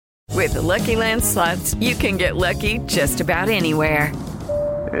With the Lucky Land Slots, you can get lucky just about anywhere.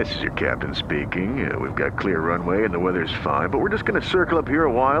 This is your captain speaking. We've got clear runway and the weather's fine, but we're just going to circle up here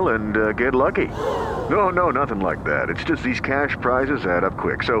a while and get lucky. No, nothing like that. It's just these cash prizes add up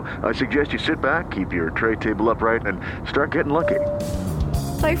quick. So I suggest you sit back, keep your tray table upright, and start getting lucky.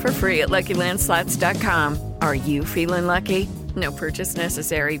 Play for free at LuckyLandSlots.com. Are you feeling lucky? No purchase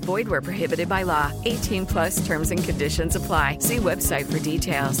necessary. Void where prohibited by law. 18 plus terms and conditions apply. See website for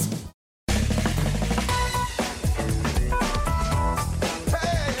details.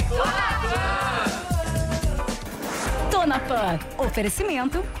 Tô na Pan.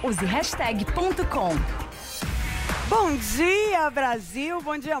 Oferecimento, use hashtag.com. Bom dia, Brasil!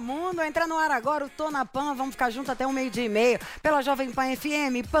 Bom dia, mundo! Entra no ar agora o Tô na Pan. Vamos ficar juntos até 12:30. Pela Jovem Pan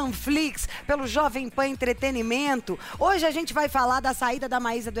FM, Panflix, pelo Jovem Pan Entretenimento. Hoje a gente vai falar da saída da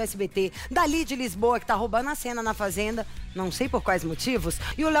Maísa do SBT, da Lidy Lisboa, que tá roubando a cena na Fazenda, não sei por quais motivos.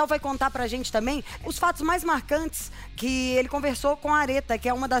 E o Léo vai contar pra gente também os fatos mais marcantes que ele conversou com a Areta, que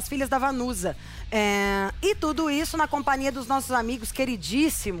é uma das filhas da Vanusa. E tudo isso na companhia dos nossos amigos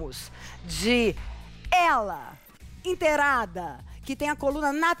queridíssimos de Ela Inteirada, que tem a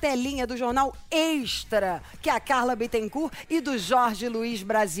coluna na telinha do jornal Extra, que é a Carla Bittencourt, e do Jorge Luiz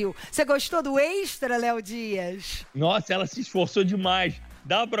Brasil. Você gostou do Extra, Léo Dias? Nossa, ela se esforçou demais.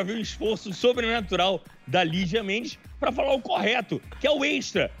 Dá pra ver um esforço sobrenatural da Lígia Mendes pra falar o correto, que é o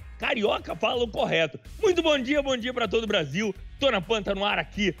Extra. Carioca fala o correto. Muito bom dia pra todo o Brasil. Tô na Pan, tá no ar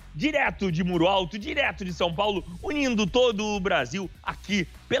aqui, direto de Muro Alto, direto de São Paulo, unindo todo o Brasil aqui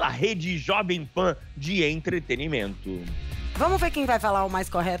pela rede Jovem Pan de entretenimento. Vamos ver quem vai falar o mais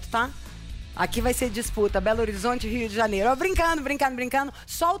correto, tá? Aqui vai ser disputa, Belo Horizonte, Rio de Janeiro. Ó, brincando.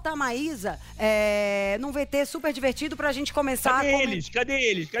 Solta a Maísa num VT super divertido pra gente começar. Cadê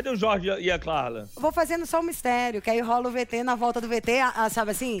eles? Cadê o Jorge e a Carla? Vou fazendo só um mistério, que aí rola o VT na volta do VT,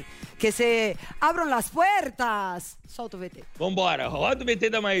 sabe assim? Que você abram las puertas. Solta o VT. Vambora, roda o VT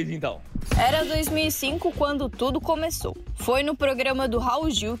da Maísa então. Era 2005 quando tudo começou. Foi no programa do Raul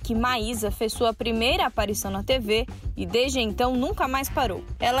Gil que Maísa fez sua primeira aparição na TV e desde então nunca mais parou.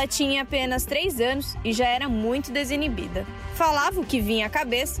 Ela tinha apenas 3 anos e já era muito desinibida. Falava o que vinha à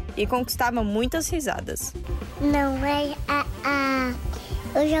cabeça e conquistava muitas risadas. Não,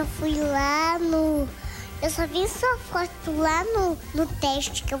 eu já fui lá no... Eu só vi sua foto lá no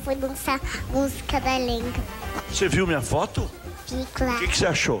teste que eu fui dançar música da Lenga. Você viu minha foto? Vi, claro. O que você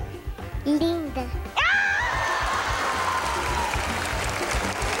achou? Linda.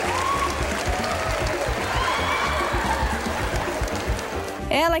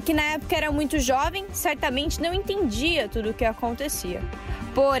 Ela, que na época era muito jovem, certamente não entendia tudo o que acontecia.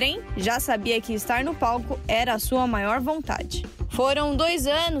 Porém, já sabia que estar no palco era a sua maior vontade. Foram 2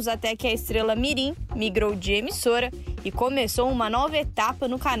 anos até que a estrela Mirim migrou de emissora e começou uma nova etapa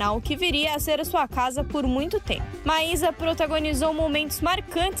no canal que viria a ser a sua casa por muito tempo. Maísa protagonizou momentos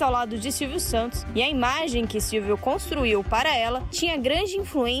marcantes ao lado de Silvio Santos e a imagem que Silvio construiu para ela tinha grande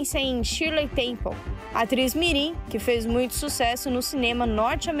influência em Shirley Temple, atriz mirim que fez muito sucesso no cinema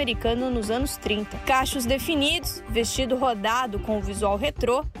norte-americano nos anos 30. Cachos definidos, vestido rodado com o visual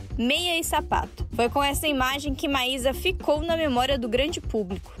retrô, meia e sapato. Foi com essa imagem que Maísa ficou na memória do grande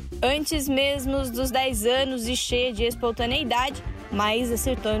público. Antes mesmo dos 10 anos e cheia de espontaneidade, Maísa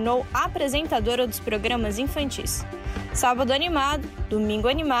se tornou apresentadora dos programas infantis Sábado Animado, Domingo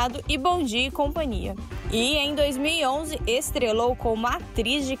Animado e Bom Dia e Companhia. E em 2011 estrelou como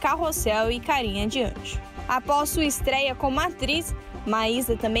atriz de Carrossel e Carinha de Anjo. Após sua estreia como atriz,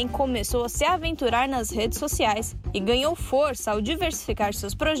 Maísa também começou a se aventurar nas redes sociais e ganhou força ao diversificar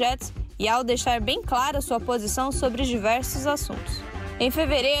seus projetos e ao deixar bem clara sua posição sobre diversos assuntos. Em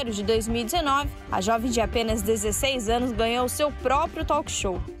fevereiro de 2019, a jovem de apenas 16 anos ganhou seu próprio talk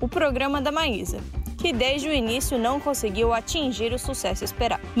show, o Programa da Maísa, que desde o início não conseguiu atingir o sucesso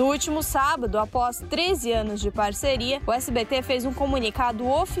esperado. No último sábado, após 13 anos de parceria, o SBT fez um comunicado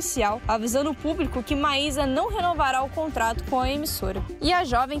oficial avisando o público que Maísa não renovará o contrato com a emissora. E a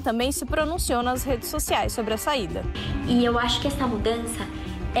jovem também se pronunciou nas redes sociais sobre a saída. E eu acho que essa mudança,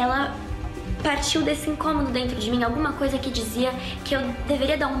 ela partiu desse incômodo dentro de mim, alguma coisa que dizia que eu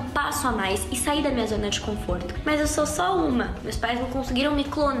deveria dar um passo a mais e sair da minha zona de conforto. Mas eu sou só uma, meus pais não conseguiram me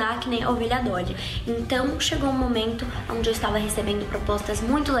clonar que nem a ovelha Dolly. Então chegou um momento onde eu estava recebendo propostas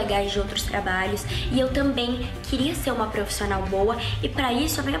muito legais de outros trabalhos e eu também queria ser uma profissional boa e para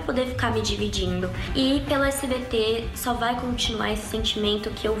isso eu não ia poder ficar me dividindo. E pelo SBT só vai continuar esse sentimento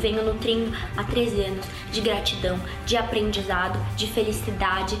que eu venho nutrindo há 13 anos de gratidão, de aprendizado, de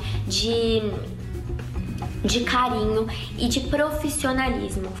felicidade, de de carinho e de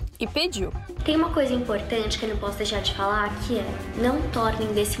profissionalismo. E pediu. Tem uma coisa importante que eu não posso deixar de falar, que é: não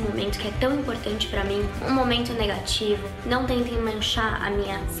tornem desse momento que é tão importante pra mim um momento negativo. Não tentem manchar a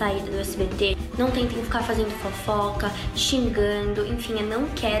minha saída do SBT, não tentem ficar fazendo fofoca, xingando, enfim, eu não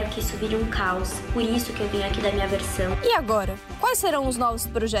quero que isso vire um caos. Por isso que eu vim aqui dar minha versão. E agora? Quais serão os novos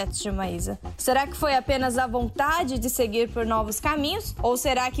projetos de Maísa? Será que foi apenas a vontade de seguir por novos caminhos? Ou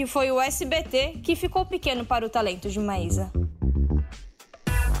será que foi o SBT que ficou pequeno para o talento de Maísa?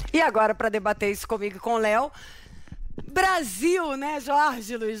 E agora, para debater isso comigo e com o Léo, Brasil, né?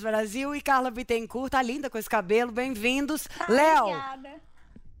 Jorge Luiz Brasil e Carla Bittencourt, tá linda com esse cabelo, bem-vindos. Léo, Obrigada.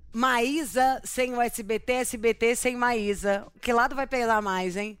 Maísa sem o SBT, SBT sem Maísa. Que lado vai pesar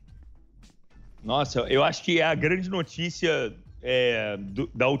mais, hein? Nossa, eu acho que é a grande notícia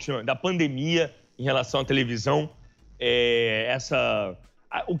da pandemia em relação à televisão.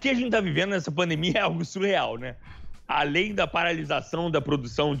 O que a gente está vivendo nessa pandemia é algo surreal, né? Além da paralisação da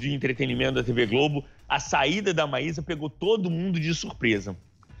produção de entretenimento da TV Globo, a saída da Maísa pegou todo mundo de surpresa.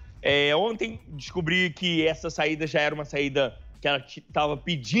 Ontem descobri que essa saída já era uma saída que ela estava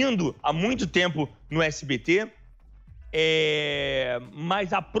pedindo há muito tempo no SBT,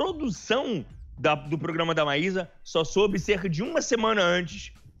 mas a produção do programa da Maísa só soube cerca de uma semana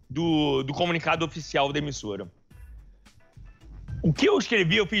antes do comunicado oficial da emissora. O que eu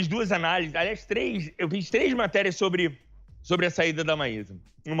escrevi, eu fiz 2 análises, aliás, 3. Eu fiz 3 matérias sobre a saída da Maísa.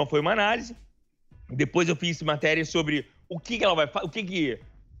 Uma foi uma análise, depois eu fiz matéria sobre o que ela vai fazer,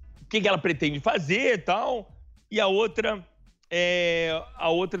 o que ela pretende fazer e tal, e a outra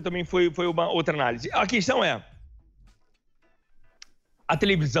também foi uma outra análise. A questão é: a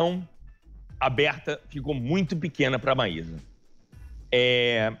televisão aberta ficou muito pequena para a Maísa,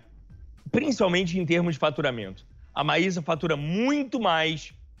 principalmente em termos de faturamento. A Maísa fatura muito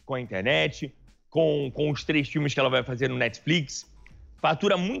mais com a internet, com os 3 filmes que ela vai fazer no Netflix.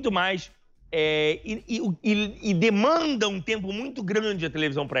 Fatura muito mais e demanda um tempo muito grande a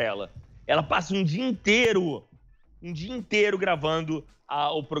televisão para ela. Ela passa um dia inteiro gravando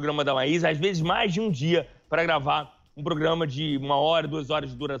o programa da Maísa, às vezes mais de um dia, para gravar um programa de 1 hora, 2 horas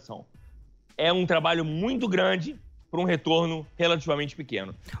de duração. É um trabalho muito grande para um retorno relativamente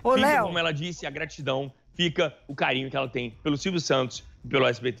pequeno. Ô, Léo, como ela disse, a gratidão, fica o carinho que ela tem pelo Silvio Santos e pelo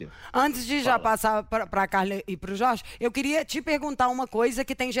SBT. Antes de já passar para a Carla e para o Jorge, eu queria te perguntar uma coisa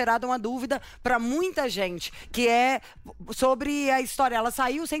que tem gerado uma dúvida para muita gente, que é sobre a história. Ela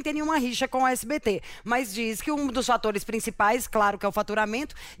saiu sem ter nenhuma rixa com o SBT, mas diz que um dos fatores principais, claro que é o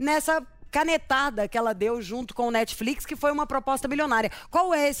faturamento, nessa canetada que ela deu junto com o Netflix, que foi uma proposta milionária.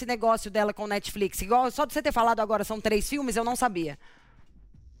 Qual é esse negócio dela com o Netflix? Igual, só de você ter falado agora, são 3 filmes, eu não sabia.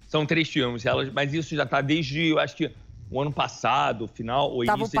 São 3 filmes, mas isso já está desde, eu acho que o ano passado, final ou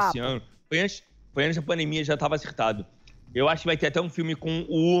início desse ano. Foi antes da pandemia, já estava acertado. Eu acho que vai ter até um filme com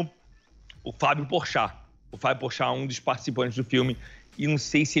o Fábio Porchat. O Fábio Porchat é um dos participantes do filme. E não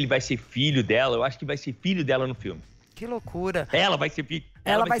sei se ele vai ser filho dela. Eu acho que vai ser filho dela no filme. Que loucura. Ela vai ser filha.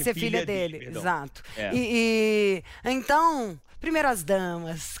 Ela vai ser filha dele, exato. Então, primeiro as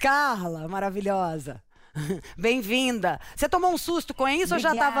damas. Carla, maravilhosa. Bem-vinda. Você tomou um susto com isso? Obrigada. Ou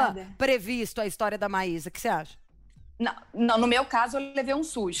já estava previsto a história da Maísa? O que você acha? Não, no meu caso, eu levei um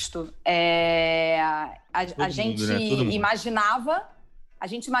susto. A gente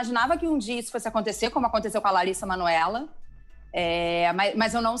imaginava que um dia isso fosse acontecer, como aconteceu com a Larissa Manoela.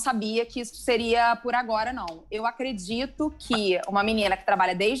 Mas eu não sabia que isso seria por agora, não. Eu acredito que uma menina que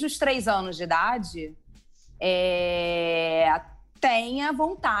trabalha desde os 3 anos de idade tenha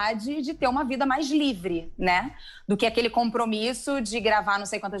vontade de ter uma vida mais livre, né? Do que aquele compromisso de gravar não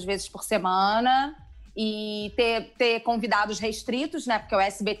sei quantas vezes por semana e ter convidados restritos, né? Porque o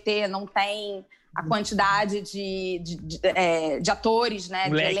SBT não tem a quantidade de atores, né?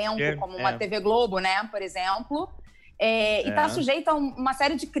 De elenco, como uma TV Globo, né? Por exemplo. E está sujeita a uma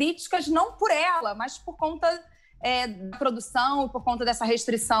série de críticas, não por ela, mas por conta da produção, por conta dessa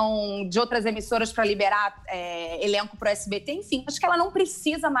restrição de outras emissoras para liberar elenco para o SBT. Enfim, acho que ela não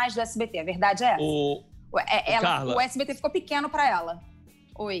precisa mais do SBT, a verdade é essa. O SBT ficou pequeno para ela.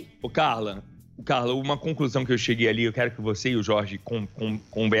 Oi. Carla, uma conclusão que eu cheguei ali, eu quero que você e o Jorge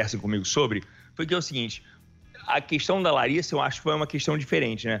conversem comigo sobre, foi que é o seguinte: a questão da Larissa, eu acho que foi uma questão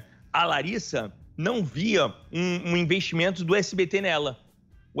diferente, né? A Larissa não via um investimento do SBT nela.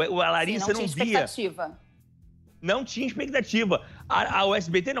 A Larissa não tinha expectativa. Não tinha expectativa. O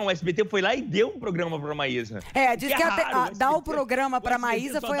SBT não. O SBT foi lá e deu um programa pra Maísa. Diz que dar o programa pra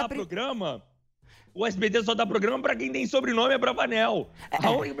Maísa foi a... o SBT só dá programa pra quem tem sobrenome Abravanel.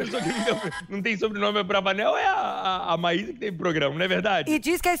 A única pessoa que não tem sobrenome Abravanel é a Maísa que tem programa, não é verdade? E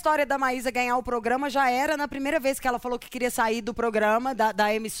diz que a história da Maísa ganhar o programa já era na primeira vez que ela falou que queria sair do programa,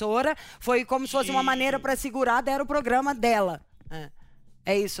 da emissora. Foi como se fosse uma maneira pra segurar, deram o programa dela.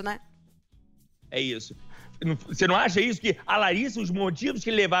 É isso, né? É isso. Você não acha isso? Que a Larissa, os motivos que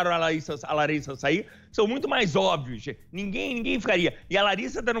levaram a Larissa a sair são muito mais óbvios. Ninguém ficaria. E a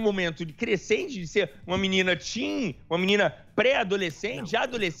Larissa tá num momento de crescente, de ser uma menina teen, uma menina pré-adolescente, já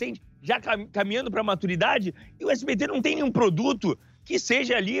adolescente, já caminhando pra maturidade. E o SBT não tem nenhum produto que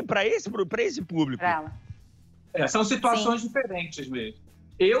seja ali pra esse público. Pra ela. São situações diferentes mesmo.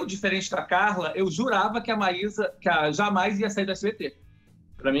 Eu, diferente da Carla, eu jurava que a Maísa jamais ia sair do SBT.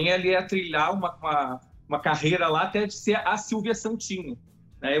 Pra mim, ela ia trilhar uma carreira lá até de ser a Silvia Santinho.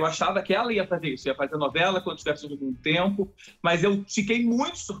 Eu achava que ela ia fazer isso, ia fazer novela quando tivesse algum tempo, mas eu fiquei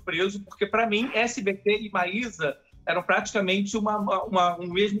muito surpreso, porque para mim, SBT e Maísa eram praticamente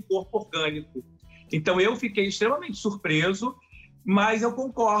um mesmo corpo orgânico. Então eu fiquei extremamente surpreso, mas eu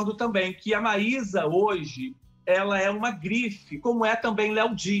concordo também que a Maísa hoje, ela é uma grife, como é também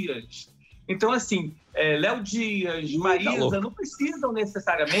Léo Dias. Então, assim, Léo Dias, Maísa, não precisam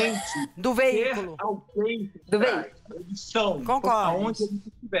necessariamente do veículo. Ter alguém do veículo. Eles são, concordo, aonde eles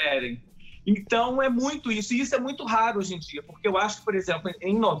estiverem. Então, é muito isso. E isso é muito raro hoje em dia, porque eu acho que, por exemplo,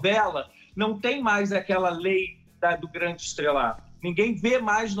 em novela, não tem mais aquela lei do grande estrelar. Ninguém vê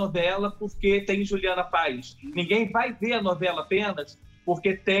mais novela porque tem Juliana Paes. Ninguém vai ver a novela apenas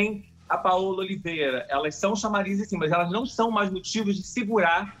porque tem a Paola Oliveira. Elas são chamarizes, sim, mas elas não são mais motivos de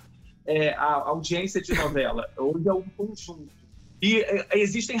segurar a audiência de novela. Hoje é um conjunto. E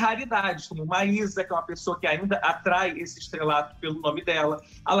existem raridades, como Maísa, que é uma pessoa que ainda atrai esse estrelato pelo nome dela.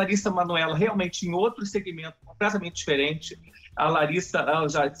 A Larissa Manoela, realmente em outro segmento completamente diferente. A Larissa, ela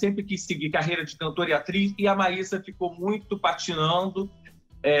já sempre quis seguir carreira de cantora e atriz, e a Maísa ficou muito patinando,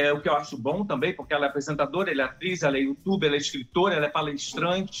 o que eu acho bom também, porque ela é apresentadora, ela é atriz, ela é youtuber, ela é escritora, ela é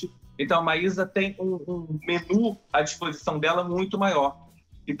palestrante. Então a Maísa tem um menu à disposição dela muito maior.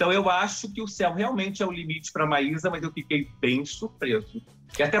 Então, eu acho que o céu realmente é o limite para a Maísa, mas eu fiquei bem surpreso.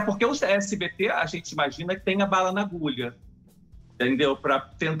 E até porque o SBT, a gente imagina que tem a bala na agulha, entendeu? Para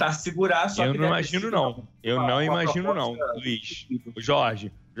tentar segurar. Só eu não imagino, não. Eu não imagino, não, Luiz.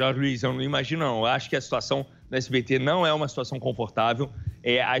 Jorge Luiz, eu não imagino, não. Eu acho que a situação do SBT não é uma situação confortável.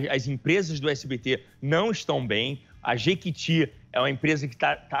 As empresas do SBT não estão bem. A Jequiti é uma empresa que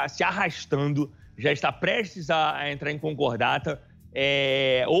está se arrastando, já está prestes a entrar em concordata.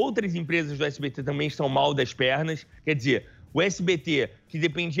 Outras empresas do SBT também estão mal das pernas. Quer dizer, o SBT, que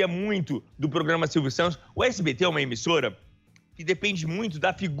dependia muito do programa Silvio Santos, o SBT é uma emissora que depende muito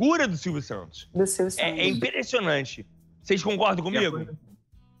da figura do Silvio Santos. Do Silvio Santos. É impressionante. Vocês concordam comigo?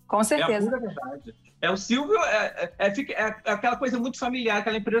 Com certeza. É a pura verdade. O Silvio é aquela coisa muito familiar,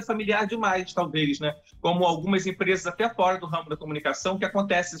 aquela empresa familiar demais, talvez, né? Como algumas empresas até fora do ramo da comunicação, que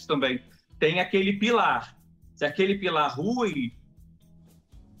acontece isso também. Tem aquele pilar. Se aquele pilar rui,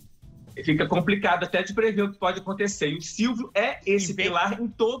 fica complicado até de prever o que pode acontecer. E o Silvio é esse pilar em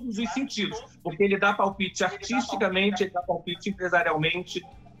todos os sentidos, porque ele dá palpite artisticamente, ele dá palpite empresarialmente,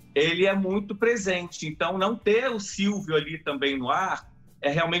 ele é muito presente. Então, não ter o Silvio ali também no ar é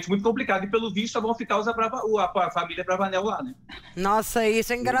realmente muito complicado. E, pelo visto, vão ficar a família Bravanel lá, né? Nossa,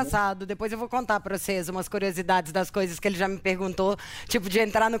 isso é engraçado. Depois eu vou contar pra vocês umas curiosidades das coisas que ele já me perguntou, tipo de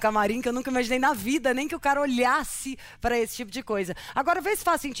entrar no camarim, que eu nunca imaginei na vida, nem que o cara olhasse pra esse tipo de coisa. Agora, vê se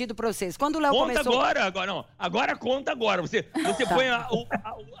faz sentido pra vocês. Quando o Léo começou... Agora conta agora. Você põe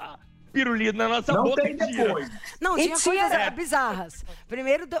a pirulito na nossa boca e tira. Não, tinha coisas bizarras.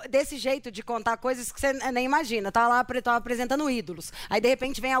 Primeiro, desse jeito de contar coisas que você nem imagina. Tava apresentando Ídolos. Aí, de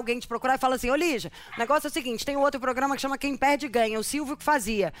repente, vem alguém te procurar e fala assim, ô Lígia, o negócio é o seguinte, tem um outro programa que chama Quem Perde Ganha. O Silvio que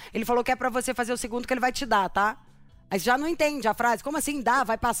fazia. Ele falou que é pra você fazer o segundo que ele vai te dar, tá? Aí já não entende a frase. Como assim dá?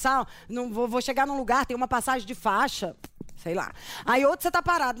 Vai passar? Não, vou chegar num lugar, tem uma passagem de faixa. Sei lá. Aí outro, você tá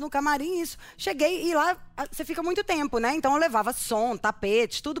parado no camarim, isso. Cheguei e lá você fica muito tempo, né? Então eu levava som,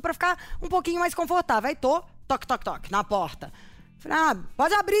 tapete, tudo pra ficar um pouquinho mais confortável. Aí toque, toque, toque, na porta. Falei,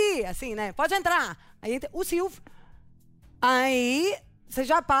 pode abrir, assim, né? Pode entrar. Aí o Silvio. Aí você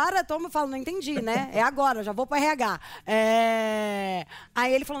já para, toma e fala, não entendi, né? É agora, já vou pro RH.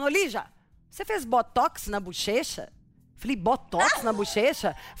 Aí ele falou, Lígia, você fez botox na bochecha? Falei, botox na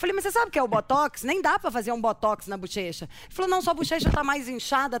bochecha? Falei, mas você sabe o que é o botox? Nem dá pra fazer um botox na bochecha. Ele falou, não, sua bochecha tá mais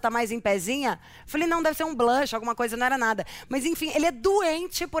inchada, tá mais em pezinha. Falei, não, deve ser um blush, alguma coisa, não era nada. Mas enfim, ele é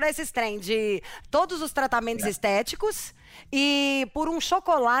doente por esse trem de todos os tratamentos estéticos e por um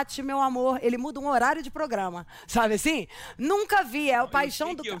chocolate, meu amor, ele muda um horário de programa. Sabe assim? Nunca vi, é a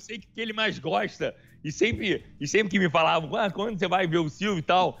paixão do... Eu sei que ele mais gosta... E sempre que me falavam, quando você vai ver o Silvio e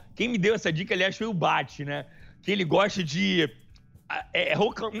tal, quem me deu essa dica, aliás, foi o Bate, né? Que ele gosta de...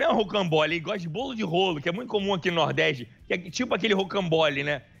 não é rocambole, ele gosta de bolo de rolo, que é muito comum aqui no Nordeste, que é tipo aquele rocambole,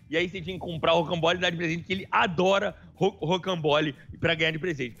 né? E aí você tinha que comprar rocambole e dar de presente, porque ele adora rocambole pra ganhar de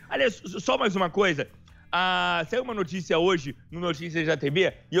presente. Aliás, só mais uma coisa. Saiu uma notícia hoje no Notícias da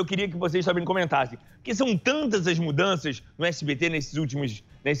TV e eu queria que vocês também comentassem. Porque são tantas as mudanças no SBT nesses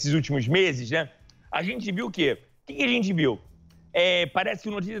últimos meses, né? A gente viu o quê? O que a gente viu? Parece que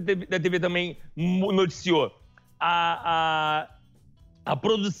o Notícias da TV também noticiou a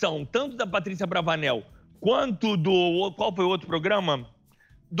produção, tanto da Patrícia Bravanel quanto do... Qual foi o outro programa?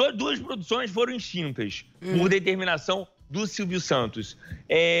 Duas produções foram extintas por determinação do Silvio Santos.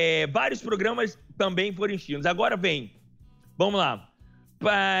 Vários programas também foram extintos. Agora vamos lá,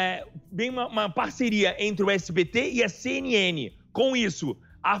 vem uma parceria entre o SBT e a CNN. Com isso...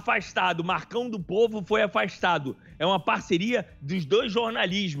 afastado, Marcão do Povo foi afastado. É uma parceria dos dois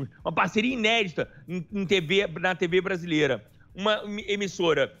jornalismos, uma parceria inédita na TV brasileira. Uma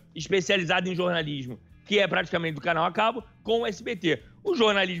emissora especializada em jornalismo, que é praticamente do canal a cabo, com o SBT. O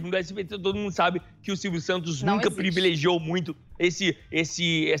jornalismo do SBT, todo mundo sabe que o Silvio Santos nunca privilegiou muito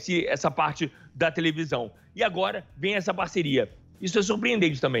essa parte da televisão. E agora vem essa parceria. Isso é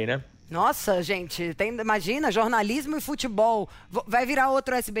surpreendente também, né? Nossa, gente, imagina, jornalismo e futebol. Vai virar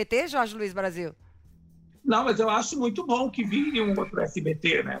outro SBT, Jorge Luiz Brasil? Não, mas eu acho muito bom que vire um outro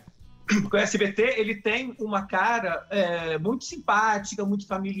SBT, né? Porque o SBT, ele tem uma cara muito simpática, muito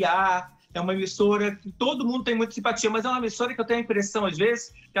familiar. É uma emissora que todo mundo tem muita simpatia, mas é uma emissora que eu tenho a impressão, às vezes,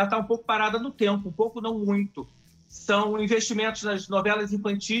 que ela está um pouco parada no tempo, um pouco, não muito. São investimentos nas novelas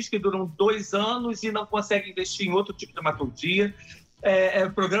infantis que duram 2 anos e não conseguem investir em outro tipo de dramaturgia.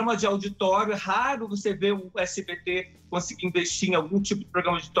 Programa de auditório, é raro você ver o SBT conseguir investir em algum tipo de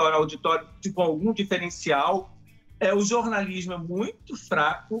programa de auditório com algum diferencial. O jornalismo é muito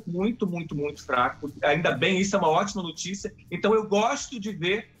fraco, muito, muito, muito fraco. Ainda bem, isso é uma ótima notícia. Então, eu gosto de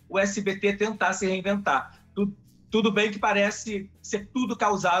ver o SBT tentar se reinventar. Tudo bem que parece ser tudo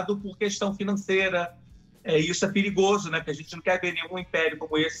causado por questão financeira. Isso é perigoso, né? Porque a gente não quer ver nenhum império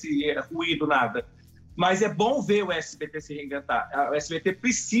como esse ruir do nada. Mas é bom ver o SBT se reinventar. O SBT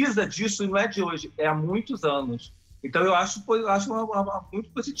precisa disso e não é de hoje, é há muitos anos. Então eu acho muito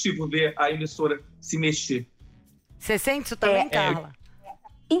positivo ver a emissora se mexer. Você sente isso também, Carla?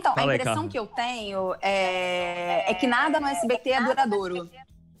 Então, a impressão que eu tenho é que nada no SBT é duradouro.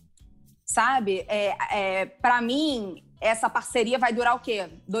 Sabe? Para mim, essa parceria vai durar o quê?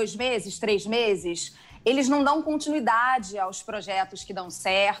 2 meses, 3 meses? Eles não dão continuidade aos projetos que dão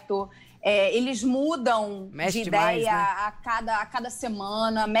certo. Eles mudam de ideia demais, né? a cada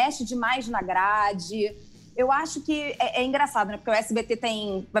semana, mexe demais na grade. Eu acho que é engraçado, né? Porque o SBT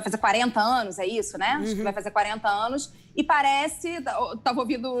vai fazer 40 anos, é isso, né? Acho que vai fazer 40 anos. E parece, estava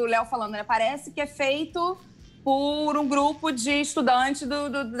ouvindo o Léo falando, né? Parece que é feito por um grupo de estudantes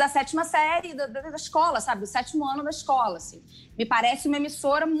da 7ª série da escola, sabe? Do 7º ano da escola, assim. Me parece uma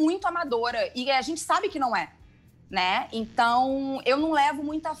emissora muito amadora. E a gente sabe que não é, né? Então, eu não levo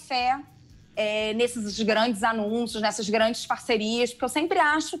muita fé nesses grandes anúncios, nessas grandes parcerias, porque eu sempre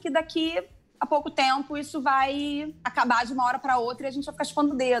acho que daqui a pouco tempo isso vai acabar de uma hora para outra e a gente vai ficar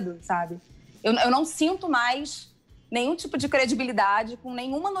chupando o dedo, sabe? Eu não sinto mais nenhum tipo de credibilidade com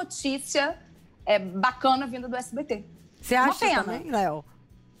nenhuma notícia bacana vinda do SBT. Você acha também, Léo?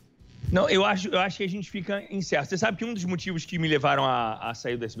 Não, eu acho que a gente fica incerto. Você sabe que um dos motivos que me levaram a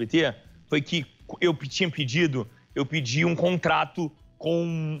sair do SBT foi que eu pedi um contrato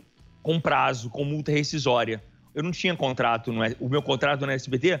com prazo, com multa rescisória. Eu não tinha contrato, o meu contrato no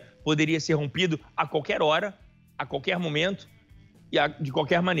SBT poderia ser rompido a qualquer hora, a qualquer momento e de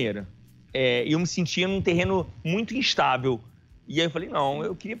qualquer maneira. Eu me sentia num terreno muito instável. E aí eu falei, não,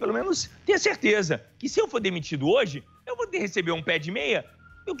 eu queria pelo menos ter certeza que se eu for demitido hoje, eu vou receber um pé de meia.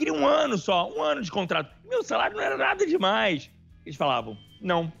 Eu queria 1 ano só, 1 ano de contrato. Meu salário não era nada demais. Eles falavam,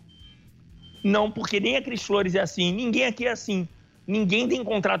 não, porque nem a Cris Flores é assim, ninguém aqui é assim. Ninguém tem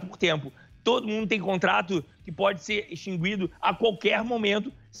contrato por tempo. Todo mundo tem contrato que pode ser extinguido a qualquer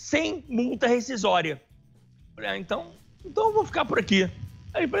momento, sem multa rescisória. Falei, então eu vou ficar por aqui.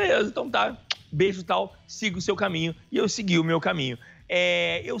 Aí, beleza, então tá, beijo tal, siga o seu caminho. E eu segui o meu caminho.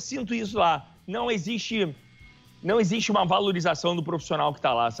 Eu sinto isso lá. Não existe não existe uma valorização do profissional que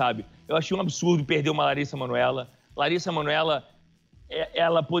está lá, sabe? Eu achei um absurdo perder uma Larissa Manoela. Larissa Manoela,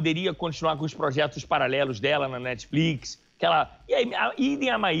 ela poderia continuar com os projetos paralelos dela na Netflix. E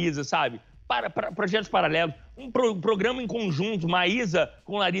a Maísa, sabe? Projetos paralelos. Um programa em conjunto, Maísa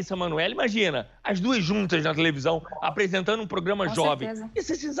com Larissa Manoela. Imagina, as duas juntas na televisão, apresentando um programa jovem. Certeza.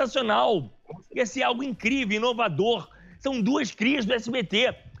 Isso é sensacional. Ia ser algo incrível, inovador. São duas crias do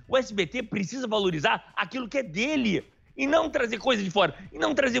SBT. O SBT precisa valorizar aquilo que é dele e não trazer coisa de fora, e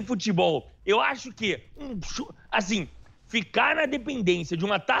não trazer futebol. Eu acho que, ficar na dependência de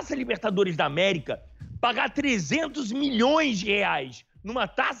uma Taça Libertadores da América, pagar 300 milhões de reais numa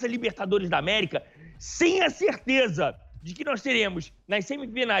Taça Libertadores da América, sem a certeza de que nós teremos nas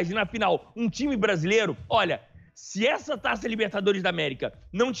semifinais e na final um time brasileiro, olha, se essa Taça Libertadores da América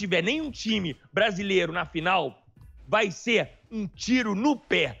não tiver nenhum time brasileiro na final, vai ser um tiro no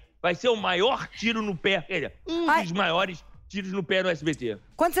pé. Vai ser o maior tiro no pé, dos maiores tiros no pé do SBT.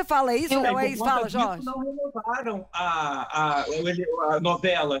 Quando você fala isso, o ex fala, Jorge. Não renovaram a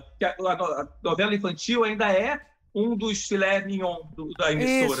novela. A novela infantil ainda é um dos filé mignon da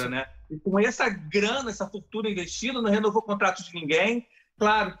emissora, né? E com essa grana, essa fortuna investida, não renovou contrato de ninguém.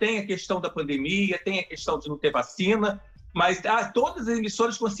 Claro, tem a questão da pandemia, tem a questão de não ter vacina, mas todas as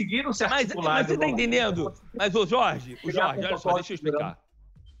emissoras conseguiram se articular. Mas você tá entendendo? Mas o Jorge, olha só, deixa eu explicar.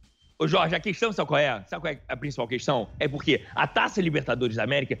 Ô Jorge, a questão, sabe qual é? Sabe qual é a principal questão? É porque a Taça Libertadores da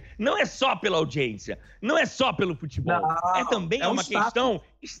América não é só pela audiência, não é só pelo futebol. Não, é também uma questão...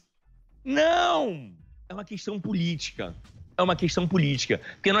 Não! É uma questão política. É uma questão política.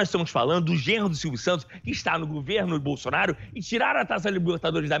 Porque nós estamos falando do genro do Silvio Santos, que está no governo do Bolsonaro, e tirar a Taça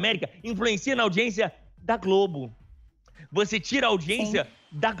Libertadores da América influencia na audiência da Globo. Você tira a audiência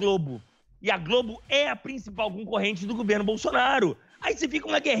da Globo. E a Globo é a principal concorrente do governo Bolsonaro. Aí você fica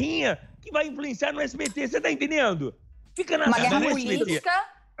uma guerrinha que vai influenciar no SBT, você tá entendendo? Fica na guerra política.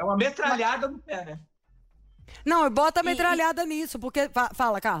 É uma metralhada no pé, né? Não, bota a metralhada nisso, porque...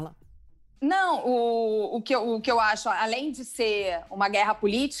 Fala, Carla. Não, o que eu acho, além de ser uma guerra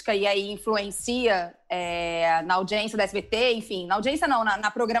política e aí influencia na audiência do SBT, enfim, na audiência não, na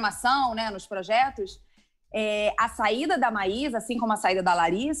programação, né, nos projetos, a saída da Maísa, assim como a saída da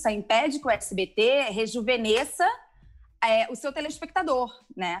Larissa, impede que o SBT rejuvenesça o seu telespectador,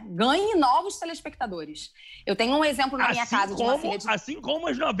 né? Ganhe novos telespectadores. Eu tenho um exemplo na minha casa de uma filha de... Assim como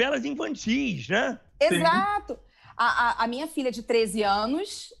as novelas infantis, né? Exato. A minha filha de 13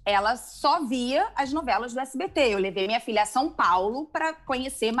 anos, ela só via as novelas do SBT. Eu levei minha filha a São Paulo para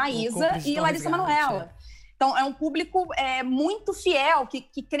conhecer Maísa e Larissa Manoela. Então, é um público muito fiel, que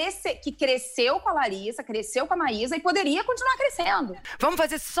cresceu com a Larissa, cresceu com a Maísa e poderia continuar crescendo. Vamos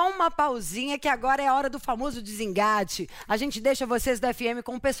fazer só uma pausinha, que agora é a hora do famoso desengate. A gente deixa vocês da FM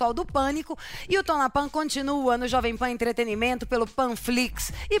com o pessoal do Pânico e o Tô na Pan continua no Jovem Pan Entretenimento, pelo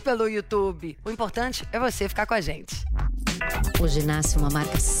Panflix e pelo YouTube. O importante é você ficar com a gente. Hoje nasce uma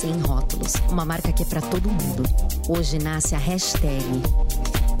marca sem rótulos, uma marca que é pra todo mundo. Hoje nasce a hashtag.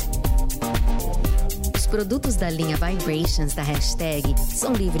 Os produtos da linha Vibrations da hashtag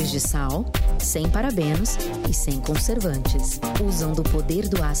são livres de sal, sem parabenos e sem conservantes. Usam do poder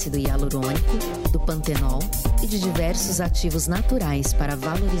do ácido hialurônico, do pantenol e de diversos ativos naturais para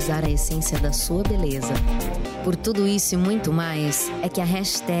valorizar a essência da sua beleza. Por tudo isso e muito mais, é que a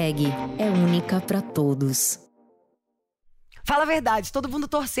hashtag é única para todos. Fala a verdade, todo mundo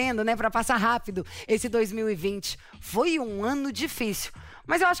torcendo, né, para passar rápido esse 2020. Foi um ano difícil.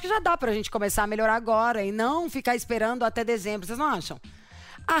 Mas eu acho que já dá pra gente começar a melhorar agora e não ficar esperando até dezembro, vocês não acham?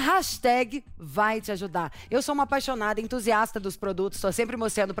 A hashtag vai te ajudar. Eu sou uma apaixonada, entusiasta dos produtos, estou sempre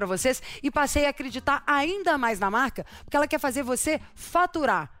mostrando pra vocês e passei a acreditar ainda mais na marca, porque ela quer fazer você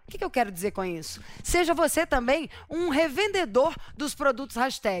faturar. O que eu quero dizer com isso? Seja você também um revendedor dos produtos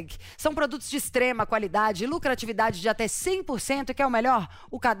hashtag. São produtos de extrema qualidade e lucratividade de até 100%, que é o melhor,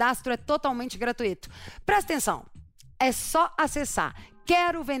 o cadastro é totalmente gratuito. Presta atenção, é só acessar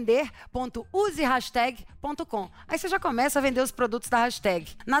querovender.usehashtag.com. Aí você já começa a vender os produtos da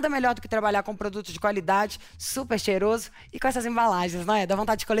hashtag. Nada melhor do que trabalhar com produtos de qualidade, super cheiroso e com essas embalagens, não é? Dá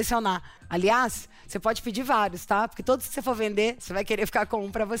vontade de colecionar. Aliás, você pode pedir vários, tá? Porque todos que você for vender, você vai querer ficar com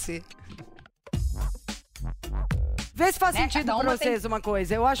um pra você. Vê se faz né? sentido pra vocês uma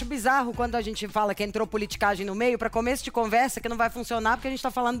coisa. Eu acho bizarro quando a gente fala que entrou politicagem no meio, pra começo de conversa, que não vai funcionar, porque a gente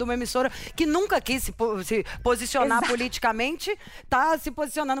tá falando de uma emissora que nunca quis se posicionar politicamente, tá se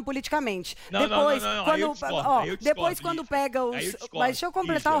posicionando politicamente. Depois, quando pega os... Mas deixa eu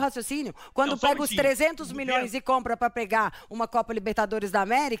completar o raciocínio. Quando pega os 300 milhões e compra pra pegar uma Copa Libertadores da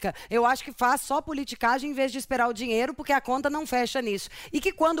América, eu acho que faz só politicagem em vez de esperar o dinheiro, porque a conta não fecha nisso. E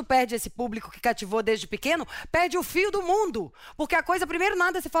que quando perde esse público que cativou desde pequeno, perde o fio do mundo. Porque a coisa, primeiro,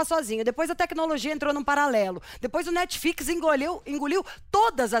 nada se faz sozinho. Depois a tecnologia entrou num paralelo. Depois o Netflix engoliu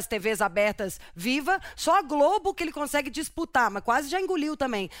todas as TVs abertas viva. Só a Globo que ele consegue disputar, mas quase já engoliu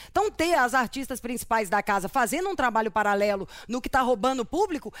também. Então ter as artistas principais da casa fazendo um trabalho paralelo no que tá roubando o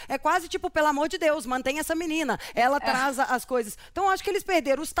público, é quase tipo, pelo amor de Deus, mantém essa menina. Ela traz as coisas. Então acho que eles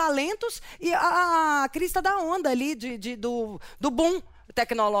perderam os talentos e a crista da onda ali do boom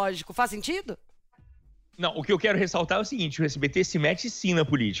tecnológico. Faz sentido? Não, o que eu quero ressaltar é o seguinte, o SBT se mete sim na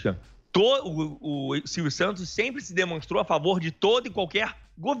política. O Silvio Santos sempre se demonstrou a favor de todo e qualquer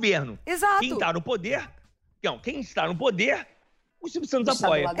governo. Exato. Quem está no poder, o Silvio Santos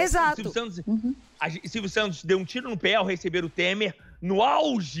apoia. Exato. Silvio Santos deu um tiro no pé ao receber o Temer no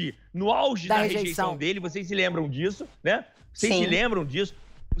auge da rejeição dele. Vocês se lembram disso, né? Vocês se lembram disso?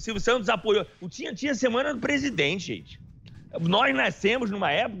 O Silvio Santos apoiou. Tinha Semana do Presidente, gente. Nós nascemos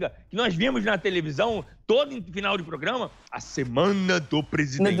numa época que nós vimos na televisão, todo final de programa, a Semana do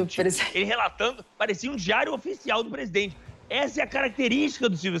Presidente. Ele relatando, parecia um diário oficial do presidente. Essa é a característica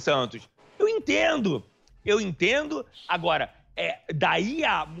do Silvio Santos. Eu entendo. Agora, daí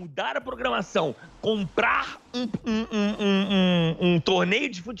a mudar a programação, comprar um torneio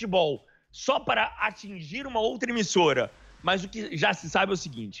de futebol só para atingir uma outra emissora. Mas o que já se sabe é o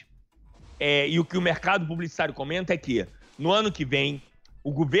seguinte, e o que o mercado publicitário comenta é que, no ano que vem,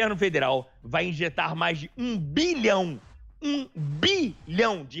 o governo federal vai injetar mais de 1 bilhão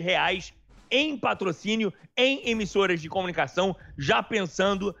de reais em patrocínio em emissoras de comunicação, já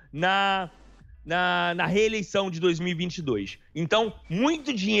pensando na reeleição de 2022. Então,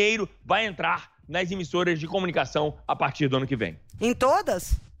 muito dinheiro vai entrar nas emissoras de comunicação a partir do ano que vem. Em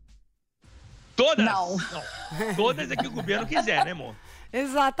todas? Todas? Não. Todas é que o governo quiser, né, amor?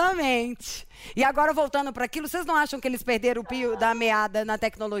 Exatamente. E agora, voltando para aquilo, vocês não acham que eles perderam o pio da meada na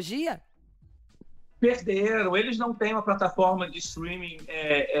tecnologia? Perderam. Eles não têm uma plataforma de streaming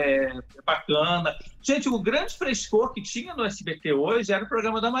bacana. Gente, o grande frescor que tinha no SBT hoje era o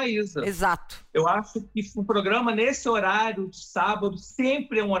programa da Maísa. Exato. Eu acho que um programa nesse horário de sábado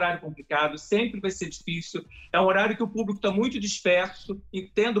sempre é um horário complicado, sempre vai ser difícil. É um horário que o público está muito disperso,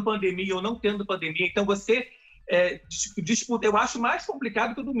 tendo pandemia ou não tendo pandemia. Então, você disputa. Eu acho mais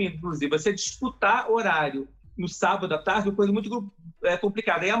complicado que o domingo, inclusive. Você disputar horário no sábado à tarde é uma coisa muito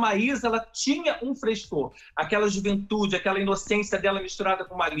complicada. E a Maísa, ela tinha um frescor. Aquela juventude, aquela inocência dela misturada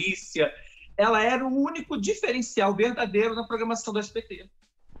com malícia. Ela era o único diferencial verdadeiro na programação do SBT.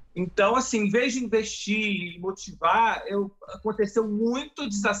 Então, assim, em vez de investir e motivar, aconteceu muito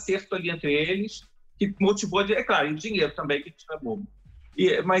desacerto ali entre eles, que motivou, claro, e o dinheiro também, que é bobo.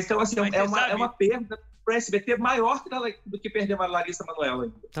 Mas, então, assim, é uma perda para o SBT maior do que perder a Larissa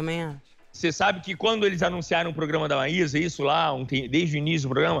Manoela. Também acho. Você sabe que quando eles anunciaram o programa da Maísa, isso lá, desde o início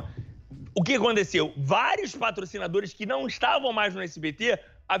do programa, o que aconteceu? Vários patrocinadores que não estavam mais no SBT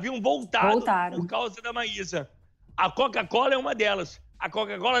haviam voltado por causa da Maísa. A Coca-Cola é uma delas. A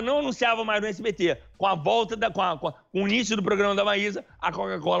Coca-Cola não anunciava mais no SBT. Com a volta, com o início do programa da Maísa, a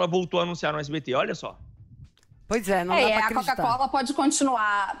Coca-Cola voltou a anunciar no SBT. Olha só. Pois é, não dá pra acreditar. A Coca-Cola pode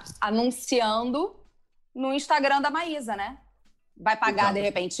continuar anunciando no Instagram da Maísa, né? Vai pagar, de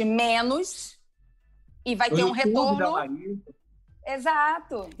repente, menos e vai ter um retorno.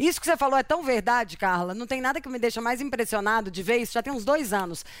 Exato. Isso que você falou é tão verdade, Carla. Não tem nada que me deixa mais impressionado de ver isso. Já tem uns 2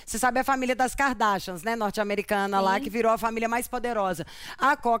 anos. Você sabe a família das Kardashians, né? Norte-americana lá, que virou a família mais poderosa.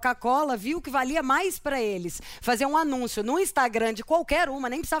 A Coca-Cola viu que valia mais pra eles fazer um anúncio no Instagram de qualquer uma,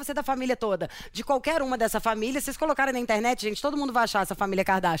 nem precisava ser da família toda, de qualquer uma dessa família. Vocês colocarem na internet, gente, todo mundo vai achar essa família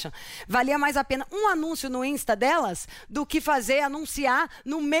Kardashian. Valia mais a pena um anúncio no Insta delas do que anunciar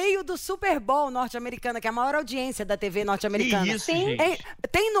no meio do Super Bowl norte-americana, que é a maior audiência da TV norte-americana. Isso.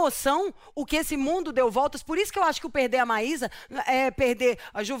 Tem noção o que esse mundo deu voltas? Por isso que eu acho que o perder a Maísa é perder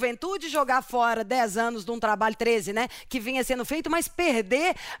a juventude, jogar fora 10 anos de um trabalho, 13, né? Que vinha sendo feito, mas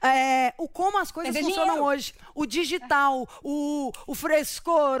perder como as coisas funcionam hoje. O digital, o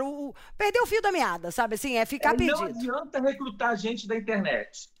frescor, perder o fio da meada, sabe assim? É ficar perdido. Não adianta recrutar gente da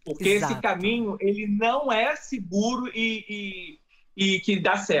internet, porque esse caminho, ele não é seguro e que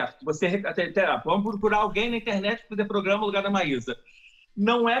dá certo. Vamos procurar alguém na internet para fazer programa no lugar da Maísa.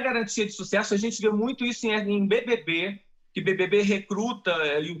 não é garantia de sucesso. A gente vê muito isso em BBB, que BBB recruta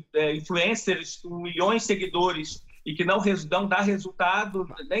influencers com milhões de seguidores e que não dá resultado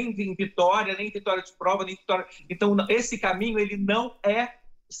nem em vitória, nem em vitória de prova, nem em vitória... Então, esse caminho ele não é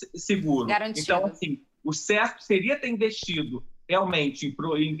seguro. Garantido. Então, assim, o certo seria ter investido realmente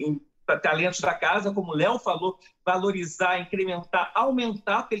em talentos da casa, como o Léo falou, valorizar, incrementar,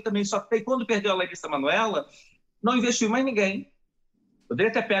 aumentar, porque ele também só tem... Quando perdeu a Larissa Manoela, não investiu mais ninguém.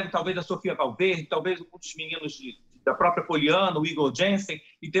 Poderia ter pego, talvez, a Sofia Valverde, talvez um dos meninos da própria Poliana, o Igor Jensen,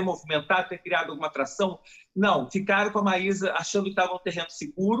 e ter movimentado, ter criado alguma atração. Não, ficaram com a Maísa achando que estava um terreno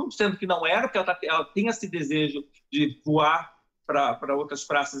seguro, sendo que não era, porque ela tem esse desejo de voar para outras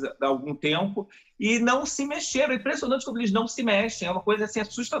praças há algum tempo, e não se mexeram. É impressionante como eles não se mexem, é uma coisa assim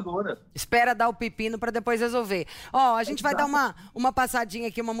assustadora. Espera dar o pepino para depois resolver. Ó, a gente vai dar uma passadinha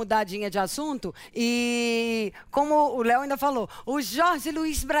aqui, uma mudadinha de assunto, e como o Léo ainda falou, o Jorge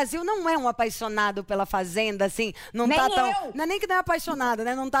Luiz Brasil não é um apaixonado pela Fazenda, assim, não nem tá tão... eu. Não é nem que não é apaixonado,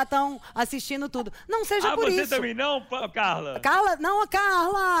 né? Não tá tão assistindo tudo. Não seja por você isso. também não, Carla? Carla? Não, a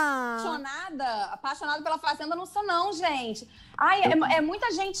Carla! Apaixonada pela Fazenda não sou não, gente. Ai, é muita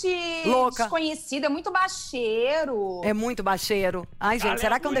gente louca, desconhecida, é muito baixeiro. É muito baixeiro. Ai, gente,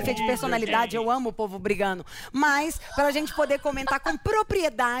 será que é um defeito de personalidade? Eu amo o povo brigando. Mas, para a gente poder comentar com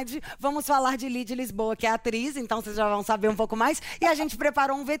propriedade, vamos falar de Lidy Lisboa, que é atriz, então vocês já vão saber um pouco mais. E a gente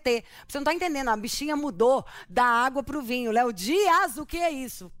preparou um VT. Você não tá entendendo, a bichinha mudou da água pro vinho. Léo Dias, o que é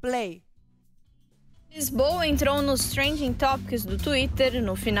isso? Play. Lisboa entrou nos Trending Topics do Twitter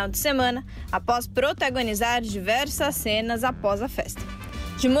no final de semana após protagonizar diversas cenas após a festa.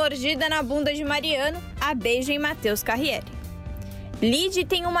 De mordida na bunda de Mariano a beijo em Matheus Carriere. Lidy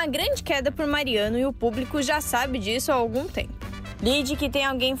tem uma grande queda por Mariano e o público já sabe disso há algum tempo. Lidy, que tem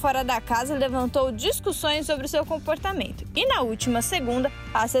alguém fora da casa, levantou discussões sobre o seu comportamento. E na última segunda,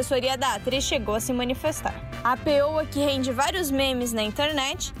 a assessoria da atriz chegou a se manifestar. A peoa, que rende vários memes na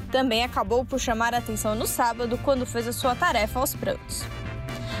internet, também acabou por chamar a atenção no sábado quando fez a sua tarefa aos prantos.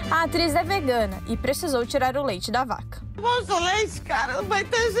 A atriz é vegana e precisou tirar o leite da vaca. Nossa, o leite, cara, não vai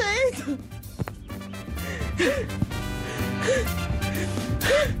ter jeito.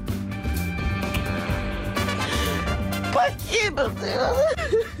 Aqui, meu Deus.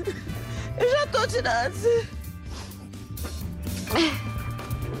 Eu já tô tirando.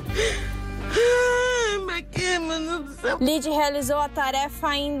 Aqui, mano do céu. Lidy realizou a tarefa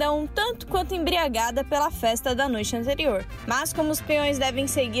ainda um tanto quanto embriagada pela festa da noite anterior. Mas como os peões devem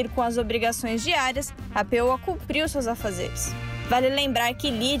seguir com as obrigações diárias, a peoa cumpriu seus afazeres. Vale lembrar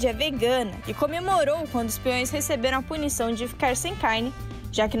que Lidy é vegana e comemorou quando os peões receberam a punição de ficar sem carne,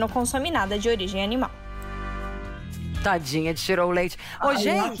 já que não consome nada de origem animal. Tadinha, tirou o leite. Ô,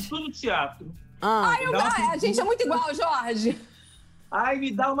 gente... Eu acho tudo teatro. A gente é muito igual, Jorge. Ai,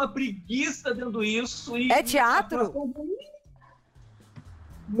 me dá uma preguiça dentro disso. É teatro?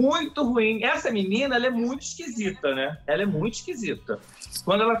 Muito ruim. Essa menina, ela é muito esquisita, né? Ela é muito esquisita.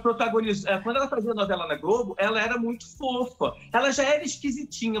 Quando ela fazia novela na Globo, ela era muito fofa. Ela já era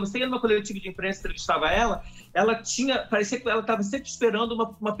esquisitinha. Você ia numa coletiva de imprensa, entrevistava ela parecia que ela estava sempre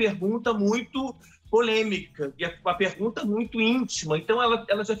esperando uma pergunta muito polêmica, e uma pergunta muito íntima. Então,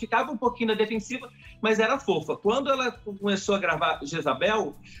 ela já ficava um pouquinho na defensiva, mas era fofa. Quando ela começou a gravar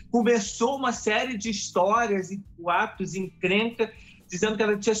Jezabel, começou uma série de histórias e boatos, encrenca, dizendo que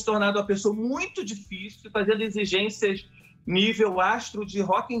ela tinha se tornado uma pessoa muito difícil, fazendo exigências nível astro de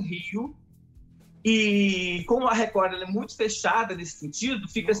Rock in Rio. E como a Record ela é muito fechada nesse sentido,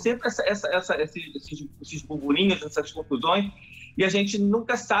 fica sempre esses burburinhos, essas confusões, e a gente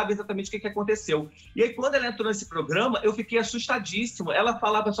nunca sabe exatamente o que aconteceu. E aí, quando ela entrou nesse programa, eu fiquei assustadíssimo. Ela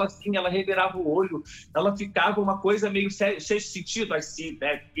falava sozinha, ela revirava o olho, ela ficava uma coisa meio sexto sentido, I see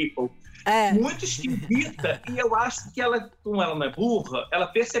bad people. Muito esquisita. E eu acho que ela, como ela não é burra, ela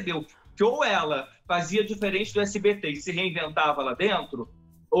percebeu que ou ela fazia diferente do SBT e se reinventava lá dentro,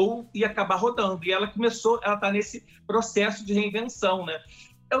 ou ia acabar rodando. E ela está nesse processo de reinvenção, né?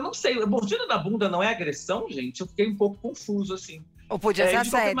 Eu não sei, a mordida da bunda não é agressão, gente? Eu fiquei um pouco confuso, assim. Ou podia ser de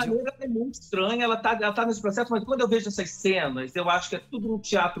qualquer assédio. maneira, é muito estranha, ela tá nesse processo, mas quando eu vejo essas cenas, eu acho que é tudo um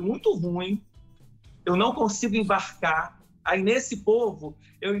teatro muito ruim, eu não consigo embarcar. Aí, nesse povo,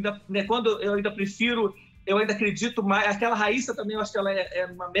 eu ainda prefiro, eu ainda acredito mais, aquela Raíssa também, eu acho que ela é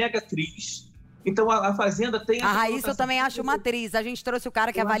uma mega atriz. Então, a Fazenda tem... A Raíssa eu também acho uma atriz. A gente trouxe o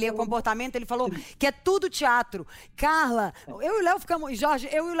cara que avalia comportamento, ele falou que é tudo teatro. Carla, eu e o Léo ficamos... Jorge,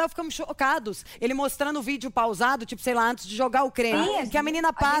 eu e o Léo ficamos chocados. Ele mostrando o vídeo pausado, tipo, sei lá, antes de jogar o creme. Que a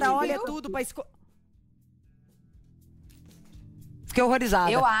menina para, olha tudo pra escolher. Fiquei horrorizada.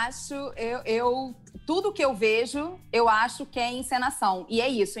 Eu acho, tudo que eu vejo, eu acho que é encenação. E é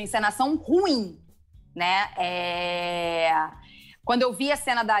isso, encenação ruim, né? Quando eu vi a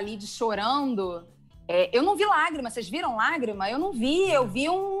cena da Lid chorando, eu não vi lágrima. Vocês viram lágrima? Eu não vi, eu vi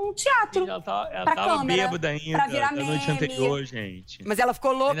um teatro. Ela tava câmera, bêbada ainda pra virar da noite meme. anterior, gente. Mas ela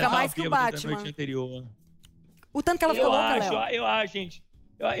ficou louca mais que o Da Batman. noite anterior. O tanto que ela ficou louca, Léo. Eu acho, gente.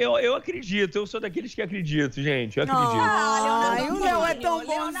 Eu acredito, eu sou daqueles que acredito, gente. Eu acredito. Ai, o Léo é tão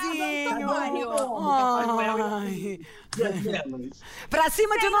bonzinho. Pra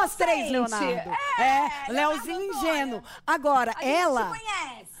cima de nós três, Leonardo. Léozinho ingênuo. Agora, ela...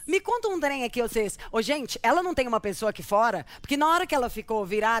 Me conta um trem aqui, vocês. Gente, ela não tem uma pessoa aqui fora, porque na hora que ela ficou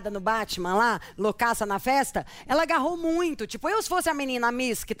virada no Batman lá, loucaça na festa, ela agarrou muito. Tipo, se fosse a menina, a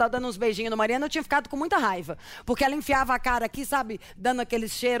Miss, que tá dando uns beijinhos no Mariana, eu tinha ficado com muita raiva. Porque ela enfiava a cara aqui, sabe, dando aquele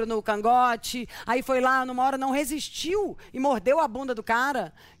cheiro no cangote. Aí foi lá, numa hora, não resistiu e mordeu a bunda do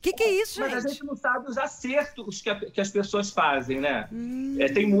cara. Que é isso, gente? Mas a gente não sabe os acertos que as pessoas fazem, né?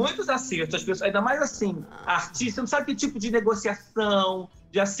 Tem muitos acertos. As pessoas, ainda mais assim, artista, não sabe que tipo de negociação,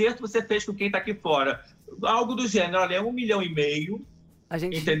 de acerto você fez com quem está aqui fora. Algo do gênero, olha, é 1,5 milhão,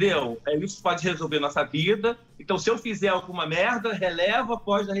 entendeu? Isso pode resolver nossa vida. Então, se eu fizer alguma merda, releva,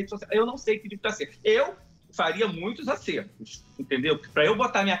 pode na rede social. Eu não sei que tipo de acerto. Eu faria muitos acertos, entendeu? Para eu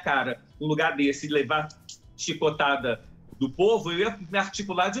botar minha cara no lugar desse e levar chicotada do povo, eu ia me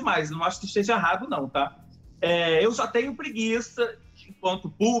articular demais. Não acho que esteja errado, não, tá? Eu só tenho preguiça, enquanto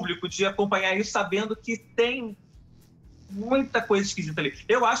público, de acompanhar isso, sabendo que tem muita coisa esquisita ali.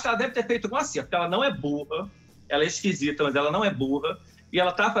 Eu acho que ela deve ter feito algum acerto, porque ela não é burra, ela é esquisita, mas ela não é burra, e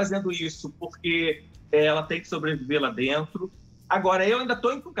ela tá fazendo isso porque ela tem que sobreviver lá dentro. Agora, eu ainda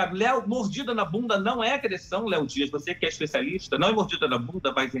tô encucado. Léo, mordida na bunda não é agressão, Léo Dias, você que é especialista, não é mordida na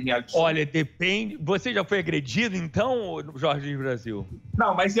bunda, vai em reality show. Olha, depende. Você já foi agredido, então, Jorge Brasil?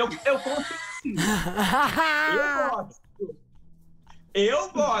 Não, mas eu consegui. Eu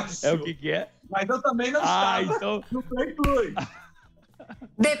gosto. É o que é? Mas eu também não estava no Play.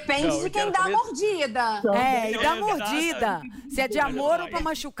 Depende de quem dá a mordida. E da mordida. Se é de amor ou pra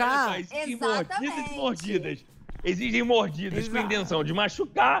machucar. Exatamente. Existem mordidas com intenção de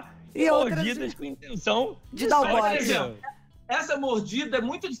machucar e mordidas com intenção de dar o bote. Essa mordida é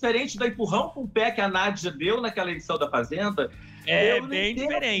muito diferente do empurrão com o pé que a Nádia deu naquela edição da Fazenda. É bem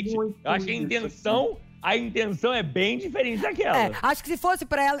diferente. Eu acho que a intenção é bem diferente daquela. Acho que se fosse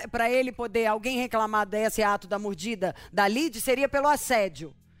pra ele poder alguém reclamar desse ato da mordida da Lid, seria pelo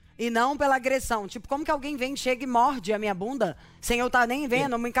assédio. E não pela agressão. Tipo, como que alguém chega e morde a minha bunda sem eu estar nem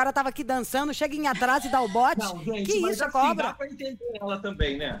vendo? O cara tava aqui dançando, chega em atrás e dá o bote. Não, gente, que mas isso, assim, cobra? Dá pra entender ela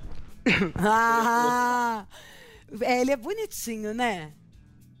também, né? Ele é bonitinho, né?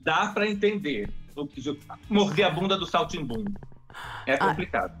 Dá pra entender. Morder a bunda do Saltimbum. É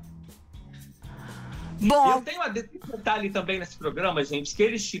complicado. Bom. Eu tenho um detalhe também nesse programa, gente, que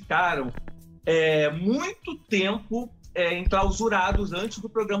eles ficaram muito tempo enclausurados antes do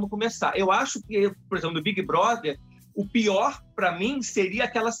programa começar. Eu acho que, por exemplo, no Big Brother, o pior para mim seria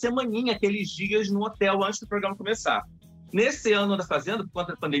aquela semaninha, aqueles dias no hotel antes do programa começar. Nesse ano da Fazenda, por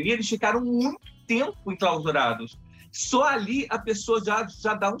conta da pandemia, eles ficaram muito tempo enclausurados. Só ali a pessoa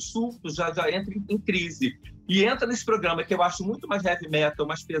já dá um surto, já entra em crise. E entra nesse programa que eu acho muito mais heavy metal,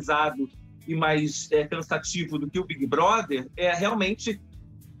 mais pesado e mais cansativo do que o Big Brother, realmente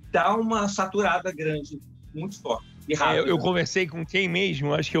dá uma saturada grande, muito forte. Eu conversei com quem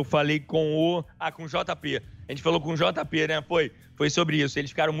mesmo? Acho que eu falei com o JP. A gente falou com o JP, né? Foi sobre isso.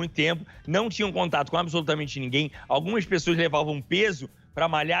 Eles ficaram muito tempo, não tinham contato com absolutamente ninguém. Algumas pessoas levavam peso para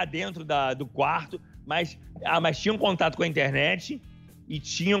malhar dentro do quarto, mas tinham contato com a internet e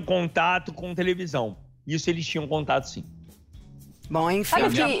tinham contato com televisão. Isso eles tinham contato, sim. Bom, enfim.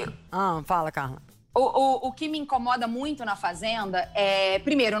 Fala, Carla. O que me incomoda muito na Fazenda é,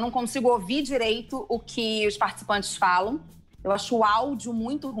 primeiro, eu não consigo ouvir direito o que os participantes falam. Eu acho o áudio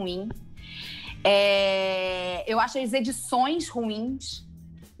muito ruim. Eu acho as edições ruins.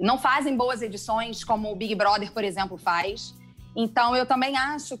 Não fazem boas edições, como o Big Brother, por exemplo, faz. Então, eu também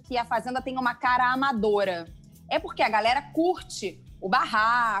acho que a Fazenda tem uma cara amadora. É porque a galera curte o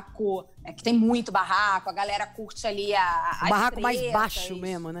barraco, que tem muito barraco, a galera curte ali o barraco mais baixo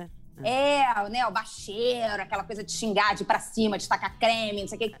mesmo, né? Né, o baixeiro, aquela coisa de xingar, de ir pra cima, de tacar creme, não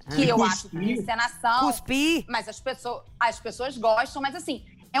sei o que eu acho que é encenação. Cuspir. Mas as pessoas gostam, mas assim,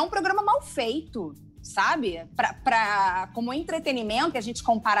 é um programa mal feito, sabe? Como entretenimento, que a gente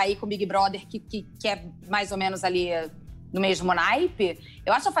compara aí com o Big Brother, que é mais ou menos ali no mesmo naipe,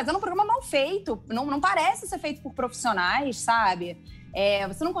 eu acho que Fazenda um programa mal feito. Não parece ser feito por profissionais, sabe?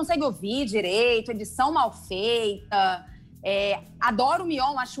 Você não consegue ouvir direito, edição mal feita. Adoro o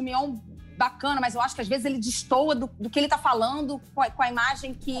Mion, acho o Mion bacana, mas eu acho que às vezes ele destoa do que ele tá falando com a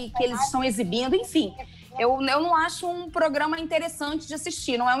imagem que eles estão exibindo. Enfim, eu não acho um programa interessante de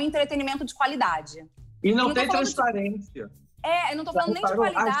assistir, não é um entretenimento de qualidade. E não tem transparência. Eu não tô falando nem de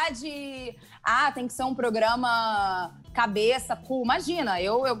qualidade. Tem que ser um programa cabeça, cool. Imagina,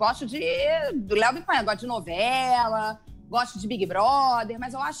 eu gosto do Léo Bipanha, gosto de novela, gosto de Big Brother,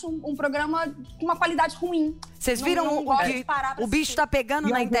 mas eu acho um programa com uma qualidade ruim. Vocês viram o bicho tá pegando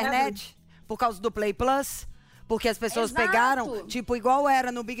na internet por causa do Play Plus? Porque as pessoas pegaram, tipo, igual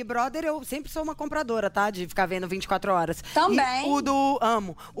era no Big Brother, eu sempre sou uma compradora, tá? De ficar vendo 24 horas. Também.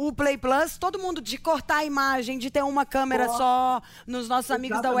 Amo. O Play Plus, todo mundo de cortar a imagem, de ter uma câmera só. Nos nossos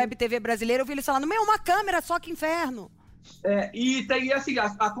amigos da Web TV brasileira, eu vi eles falando, uma câmera só, que inferno. E assim,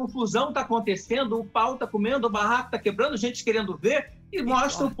 a confusão tá acontecendo, o pau tá comendo, o barraco tá quebrando, gente querendo ver, e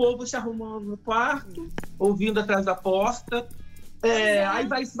mostra o povo se arrumando no quarto, ouvindo atrás da porta. Aí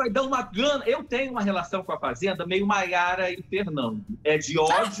vai dar uma gana. Eu tenho uma relação com a Fazenda meio Maiara e Fernando. É de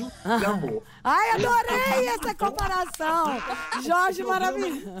ódio e amor. Ai, adorei essa comparação. Jorge,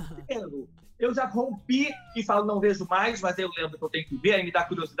 maravilhoso. Eu já rompi e falo, não vejo mais, mas eu lembro que eu tenho que ver, aí me dá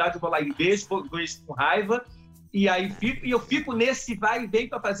curiosidade, eu vou lá e vejo com raiva. E aí eu fico nesse vai e vem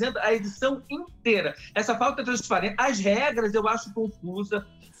com a Fazenda a edição inteira. Essa falta de transparência. As regras eu acho confusa.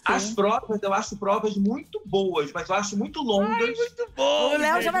 As provas, eu acho provas muito boas, mas eu acho muito longas. Muito bom! O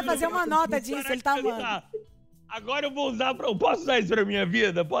Léo já vai fazer uma nota disso, ele tá amando. Agora eu vou usar posso usar isso pra minha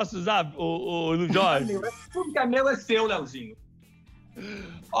vida? Posso usar, no Jorge? Tudo que é meu é seu, Léozinho.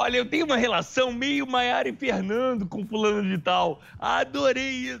 Olha, eu tenho uma relação meio Maiara e Fernando com fulano de tal. Adorei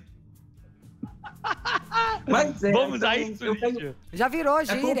isso. Mas vamos usar isso, Lígia. Já virou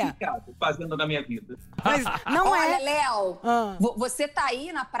gíria. É complicado fazendo na minha vida. Mas não Olha, Léo, você tá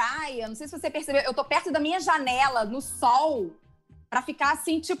aí na praia, não sei se você percebeu, eu tô perto da minha janela, no sol, pra ficar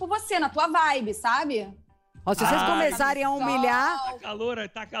assim, tipo você, na tua vibe, sabe? Se vocês começarem a humilhar...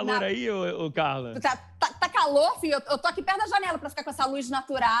 Tá calor aí, Carla? Tá calor, filho? Eu tô aqui perto da janela pra ficar com essa luz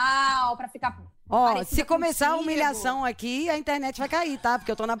natural, pra ficar... se começar a humilhação aqui, a internet vai cair, tá?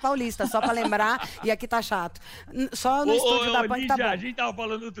 Porque eu tô na Paulista, só pra lembrar, e aqui tá chato. Só no estúdio da Pânico tá bom. A gente tava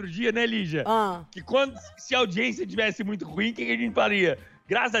falando outro dia, né, Lígia? Que se a audiência tivesse muito ruim, o que a gente faria?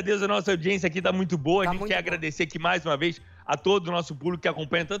 Graças a Deus, a nossa audiência aqui tá muito boa. A gente quer agradecer aqui mais uma vez a todo o nosso público que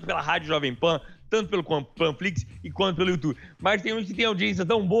acompanha tanto pela Rádio Jovem Pan, tanto pelo Panflix e quanto pelo YouTube. Mas tem uns que tem audiência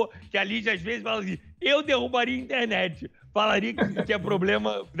tão boa que a Lígia às vezes fala assim, eu derrubaria a internet. Falaria que é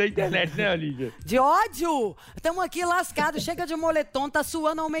problema da internet, né, Lígia? De ódio! Estamos aqui lascados, chega de moletom, tá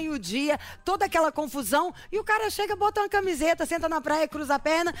suando ao meio-dia, toda aquela confusão, e o cara chega, bota uma camiseta, senta na praia, cruza a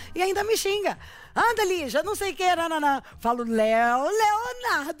perna e ainda me xinga. Anda, Lígia, não sei o que, nananã. Falo,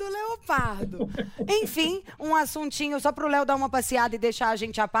 Leonardo Leopardo. Enfim, um assuntinho só pro Léo dar uma passeada e deixar a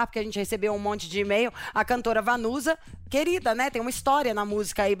gente a par, porque a gente recebeu um monte de e-mail. A cantora Vanusa, querida, né? Tem uma história na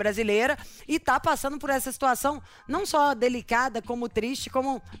música aí brasileira e tá passando por essa situação não só delicada, como triste,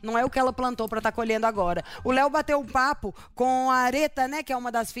 como não é o que ela plantou pra estar colhendo agora. O Léo bateu um papo com a Aretha, né? Que é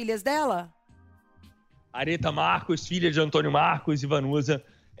uma das filhas dela. Aretha Marcos, filha de Antônio Marcos e Vanusa.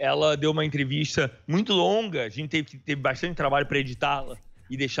 Ela deu uma entrevista muito longa, a gente teve bastante trabalho para editá-la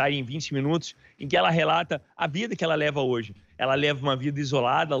e deixar em 20 minutos, em que ela relata a vida que ela leva hoje. Ela leva uma vida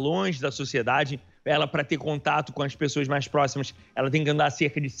isolada, longe da sociedade. Ela, para ter contato com as pessoas mais próximas, ela tem que andar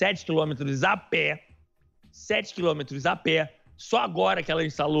cerca de 7 quilômetros a pé. 7 quilômetros a pé. Só agora que ela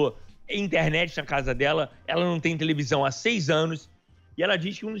instalou internet na casa dela, ela não tem televisão há 6 anos. E ela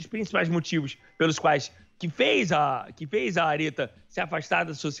diz que um dos principais motivos pelos quais que fez a Aretha se afastar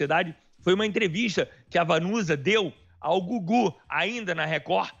da sociedade foi uma entrevista que a Vanusa deu ao Gugu, ainda na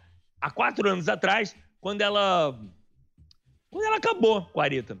Record, há 4 anos atrás, quando ela acabou com a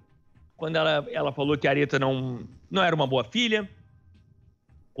Aretha. Quando ela falou que a Aretha não era uma boa filha,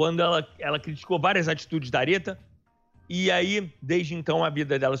 quando ela criticou várias atitudes da Aretha, e aí, desde então, a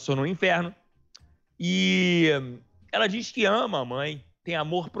vida dela se tornou um inferno. E ela diz que ama a mãe, tem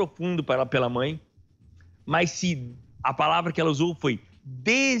amor profundo pela mãe, mas a palavra que ela usou foi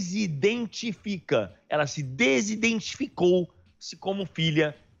desidentifica. Ela se desidentificou-se como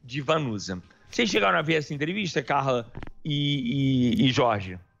filha de Vanusa. Vocês chegaram a ver essa entrevista, Carla e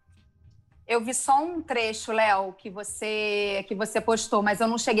Jorge? Eu vi só um trecho, Léo, que você postou, mas eu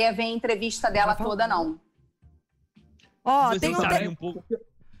não cheguei a ver a entrevista dela toda, não. Tem um pouco...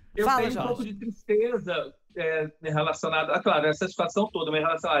 Eu tenho um pouco de tristeza relacionada... Claro, essa situação toda, mas em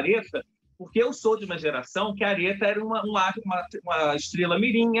relação à Aretha, porque eu sou de uma geração que a Aretha era uma estrela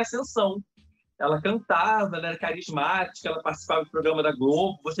mirim em ascensão. Ela cantava, ela era carismática, ela participava do programa da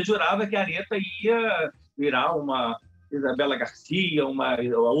Globo. Você jurava que a Aretha ia virar uma Isabela Garcia,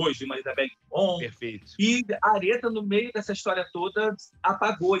 hoje uma Isabelle Bon. Perfeito. E a Aretha, no meio dessa história toda,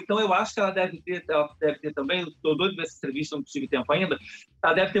 apagou. Então, eu acho que ela deve ter também, estou doido dessa entrevista, não tive tempo ainda,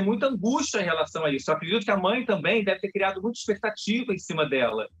 ela deve ter muita angústia em relação a isso. Eu acredito que a mãe também deve ter criado muita expectativa em cima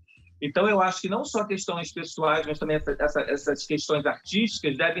dela. Então, eu acho que não só questões pessoais, mas também essas questões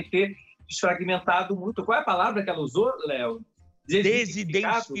artísticas devem ter desfragmentado muito. Qual é a palavra que ela usou, Léo?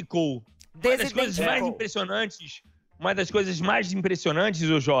 Desidentificou. Uma das coisas mais impressionantes,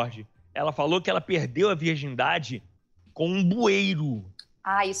 ô Jorge, ela falou que ela perdeu a virgindade com um bueiro.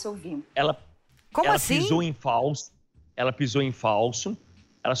 Ah, isso eu vi. Como assim? Ela pisou em falso.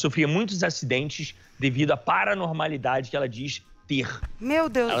 Ela sofria muitos acidentes devido à paranormalidade que ela diz ter. Meu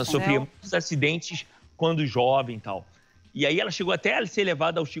Deus do céu. Ela sofria muitos acidentes quando jovem e tal. E aí ela chegou até a ser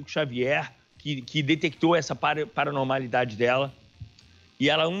levada ao Chico Xavier, que detectou essa paranormalidade dela.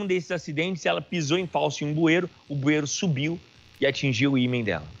 E um desses acidentes, ela pisou em falso em um bueiro, o bueiro subiu e atingiu o ímen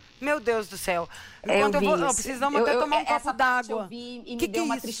dela. Meu Deus do céu. Precisamos até tomar um copo d'água. Eu vi e me deu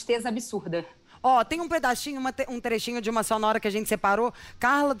uma tristeza absurda. Ó, tem um pedacinho, um trechinho de uma sonora que a gente separou.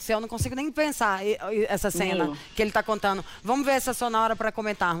 Carla do céu, não consigo nem pensar essa cena que ele tá contando. Vamos ver essa sonora para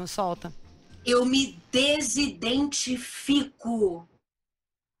comentarmos. Solta. Eu me desidentifico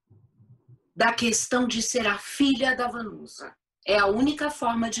da questão de ser a filha da Vanusa. É a única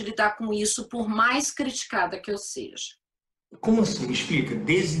forma de lidar com isso, por mais criticada que eu seja. Como assim? Me explica.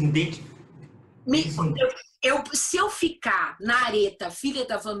 Se eu ficar na Aretha, filha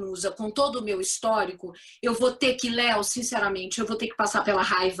da Vanusa, com todo o meu histórico, eu vou ter que, Léo, sinceramente, eu vou ter que passar pela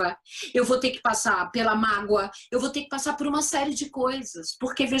raiva, eu vou ter que passar pela mágoa, eu vou ter que passar por uma série de coisas.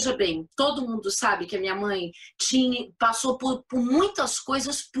 Porque, veja bem, todo mundo sabe que a minha mãe passou por muitas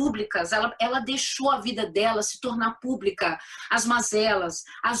coisas públicas. Ela deixou a vida dela se tornar pública. As mazelas,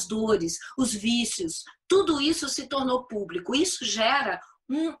 as dores, os vícios, tudo isso se tornou público. Isso gera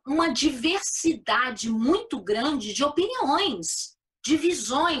uma diversidade muito grande de opiniões, de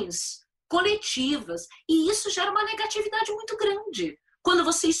visões coletivas. E isso gera uma negatividade muito grande. Quando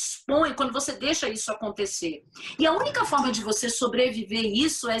você expõe, quando você deixa isso acontecer. E a única forma de você sobreviver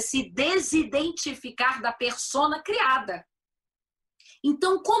isso é se desidentificar da persona criada.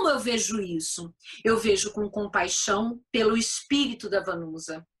 Então, como eu vejo isso? Eu vejo com compaixão pelo espírito da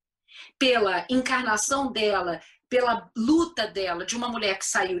Vanusa, pela encarnação dela, pela luta dela, de uma mulher que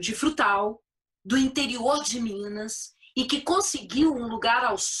saiu de Frutal, do interior de Minas, e que conseguiu um lugar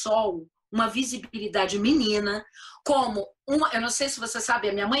ao sol, uma visibilidade menina, eu não sei se você sabe,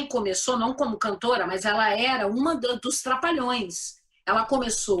 a minha mãe começou não como cantora, mas ela era uma dos Trapalhões. Ela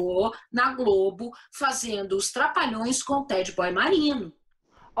começou na Globo fazendo os Trapalhões com o Ted Boy Marino.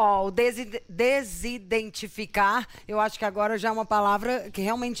 Ó, o desidentificar, eu acho que agora já é uma palavra que é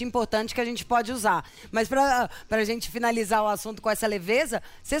realmente importante que a gente pode usar. Mas pra gente finalizar o assunto com essa leveza,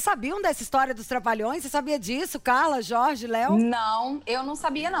 vocês sabiam dessa história dos Trapalhões? Você sabia disso, Carla, Jorge, Léo? Não, eu não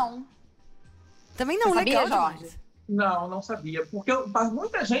sabia, não. Também não, legal demais. Não sabia. Porque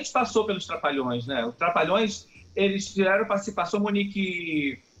muita gente passou pelos Trapalhões, né? Os Trapalhões, eles tiveram participação,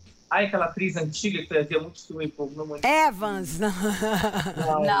 Monique... Ai, aquela atriz antiga que fazia muito filme. Evans. Não.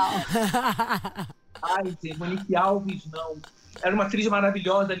 Ai, gente, Monique Alves, não. Era uma atriz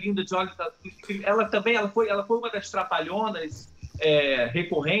maravilhosa, linda, de olhos azuis. Ela também, ela foi uma das trapalhonas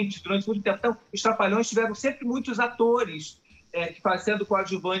recorrentes durante muito tempo. Então, os Trapalhões tiveram sempre muitos atores fazendo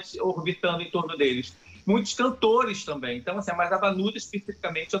coadjuvantes, orbitando em torno deles. Muitos cantores também. Então, assim, mas a Vanusa,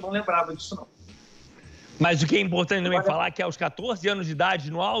 especificamente, eu não lembrava disso, não. Mas o que é importante também falar é que aos 14 anos de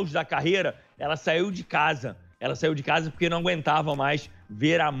idade, no auge da carreira, ela saiu de casa. Ela saiu de casa porque não aguentava mais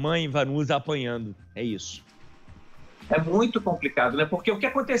ver a mãe Vanusa apanhando. É isso. É muito complicado, né? Porque o que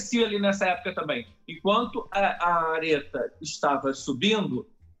acontecia ali nessa época também? Enquanto a Aretha estava subindo,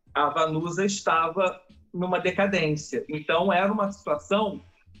 a Vanusa estava numa decadência. Então, era uma situação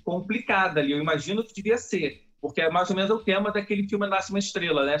complicada ali. Eu imagino que devia ser. Porque é mais ou menos o tema daquele filme Nasce uma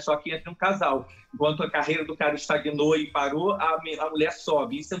Estrela, né? Só que entre um casal. Enquanto a carreira do cara estagnou e parou, a mulher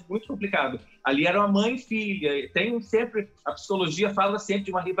sobe. Isso é muito complicado. Ali era uma mãe e filha. A psicologia fala sempre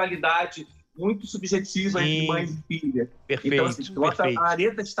de uma rivalidade muito subjetiva entre mãe e filha. Perfeito, então, assim, perfeito. A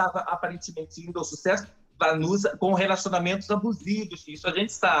Aretha estava aparentemente indo ao sucesso, Vanusa com relacionamentos abusivos. Isso a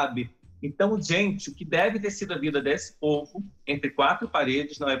gente sabe. Então, gente, o que deve ter sido a vida desse povo, entre quatro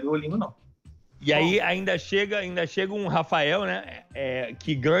paredes, não é violinho, não. E aí ainda chega um Rafael, né,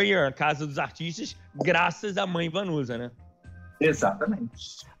 que ganha a Casa dos Artistas graças à mãe Vanusa, né?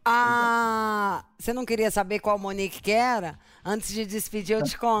 Exatamente. Você não queria saber qual Monique que era? Antes de despedir, eu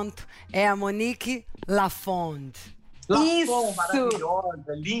te conto. É a Monique Lafond. Lafond,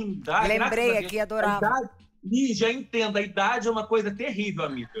 maravilhosa, linda. Lembrei aqui, adorava. Lígia, entenda, a idade é uma coisa terrível,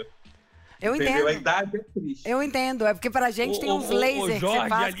 amiga. Eu Entendeu? entendo. A idade é triste. Eu entendo, é porque pra gente tem uns lasers que você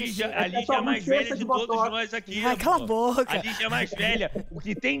faz. A Lígia é a mais velha de todos nós aqui. Ai, cala a boca. A Lígia é mais velha. O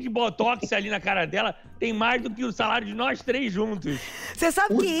que tem de botox ali na cara dela tem mais do que o salário de nós três juntos. Você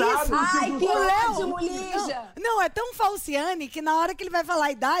sabe que isso... Ai, que ótimo, Léo... Lígia. Não, é tão falciane que na hora que ele vai falar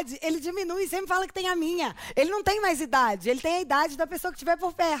a idade, ele diminui e sempre fala que tem a minha. Ele não tem mais idade, ele tem a idade da pessoa que estiver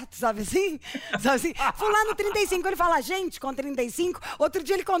por perto, sabe assim? Sabe assim? Fulano 35, ele fala, gente, com 35. Outro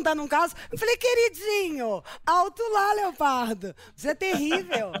dia ele contando um caso, eu falei, queridinho, alto lá, Leopardo. Você é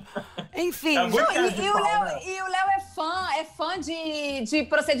terrível. Enfim. E o Léo é fã de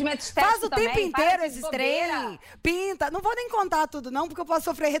procedimentos estéticos. Faz o tempo inteiro esses trem. Pinta. Não vou nem contar tudo, não, porque eu posso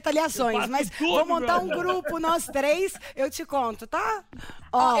sofrer retaliações. Mas vou montar um grupo, nós três, eu te conto, tá?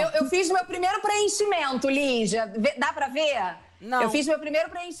 Ó, eu fiz meu primeiro preenchimento, Lígia. Dá pra ver? Não. Eu fiz meu primeiro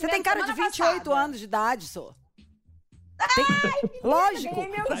preenchimento. Você tem cara de 28 anos de idade, só. Lógico.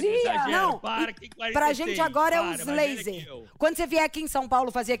 Meu dia. Não, tem 46. pra gente agora é os mas laser. Quando você vier aqui em São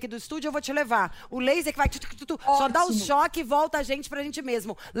Paulo fazer aqui do estúdio, eu vou te levar. O laser que vai só dá o choque e volta a gente pra gente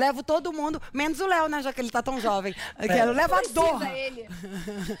mesmo. Levo todo mundo, menos o Léo, né, já que ele tá tão jovem. Quero levar a dor. Ele.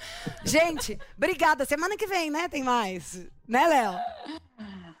 Gente, obrigada. Semana que vem, né, tem mais. Né, Léo?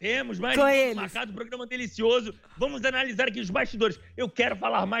 Temos mais um marcado, programa delicioso. Vamos analisar aqui os bastidores. Eu quero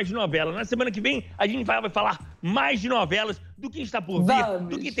falar mais de novela. Na semana que vem, a gente vai falar mais de novelas, do que está por vir,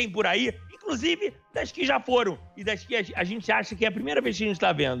 do que tem por aí, inclusive das que já foram e das que a gente acha que é a primeira vez que a gente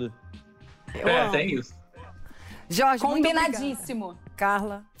está vendo. Tem isso. Jorge, combinadíssimo.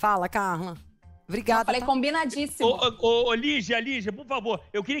 Carla, fala, Carla. Obrigada. Eu falei combinadíssimo. Ô, Lígia, por favor,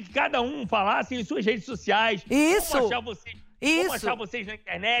 eu queria que cada um falasse em suas redes sociais. Isso. Como achar vocês. Como achar vocês na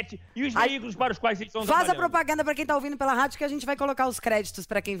internet e os veículos para os quais vocês estão trabalhando. Faz a propaganda para quem tá ouvindo pela rádio que a gente vai colocar os créditos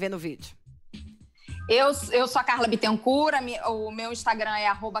para quem vê no vídeo. Eu sou a Carla Bittencourt, o meu Instagram é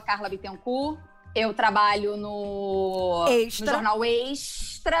 @CarlaBittencourt. Eu trabalho no jornal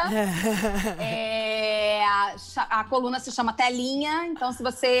Extra. A coluna se chama Telinha. Então, se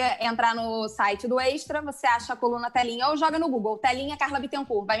você entrar no site do Extra, você acha a coluna Telinha ou joga no Google, Telinha Carla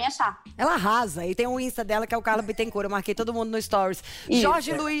Bittencourt, vai me achar. Ela arrasa. E tem o Insta dela, que é o Carla Bittencourt. Eu marquei todo mundo no Stories. Isso.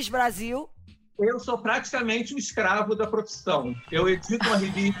 Jorge Luiz Brasil. Eu sou praticamente um escravo da profissão. Eu edito uma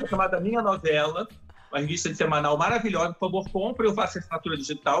revista chamada Minha Novela, uma revista de semanal maravilhosa. Por favor, compre, eu faço assinatura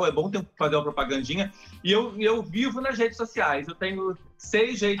digital, é bom fazer uma propagandinha. E eu vivo nas redes sociais. Eu tenho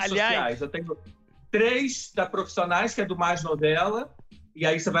 6 redes sociais. Eu tenho 3 da Profissionais, que é do Mais Novela. E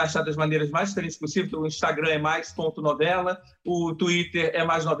aí você vai achar das maneiras mais diferentes possíveis. O Instagram é mais.novela, o Twitter é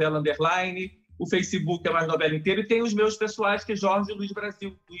mais novela _, o Facebook é mais novela inteiro. E tem os meus pessoais, que é Jorge Luiz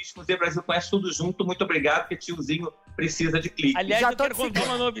Brasil. Luiz com Z Brasil, conhece tudo junto. Muito obrigado, porque tiozinho precisa de clique. Aliás, eu quero contar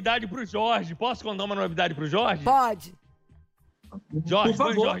uma novidade pro Jorge. Posso contar uma novidade pro Jorge? Pode. Jorge,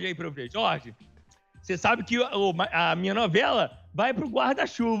 põe o Jorge aí pra eu ver. Jorge, você sabe que a minha novela vai pro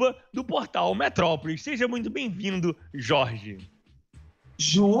guarda-chuva do portal Metrópolis. Seja muito bem-vindo, Jorge.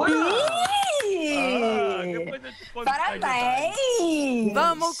 Jura? Depois eu te conto. Parabéns!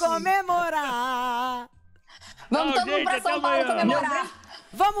 Vamos comemorar! Vamos todo mundo pra São Paulo comemorar!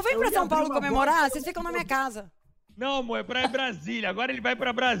 Vamos, vem pra São Paulo comemorar? Vocês ficam na minha casa. Não, amor, é pra Brasília. Agora ele vai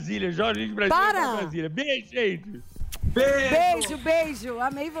pra Brasília. Jorge Luiz Brasil vai pra Brasília. Beijo, gente. Beijo.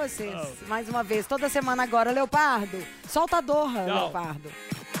 Amei vocês. Mais uma vez. Toda semana agora. Leopardo, solta a Dorra, Leopardo.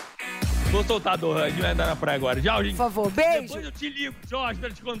 Vou soltar a Dorra. A gente vai andar na praia agora. Tchau, gente. Por favor, beijo. Depois eu te ligo, Jorge, pra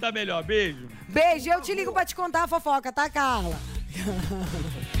te contar melhor. Beijo. Beijo. Eu te ligo pra te contar a fofoca, tá, Carla?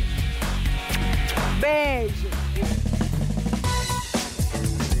 Beijo.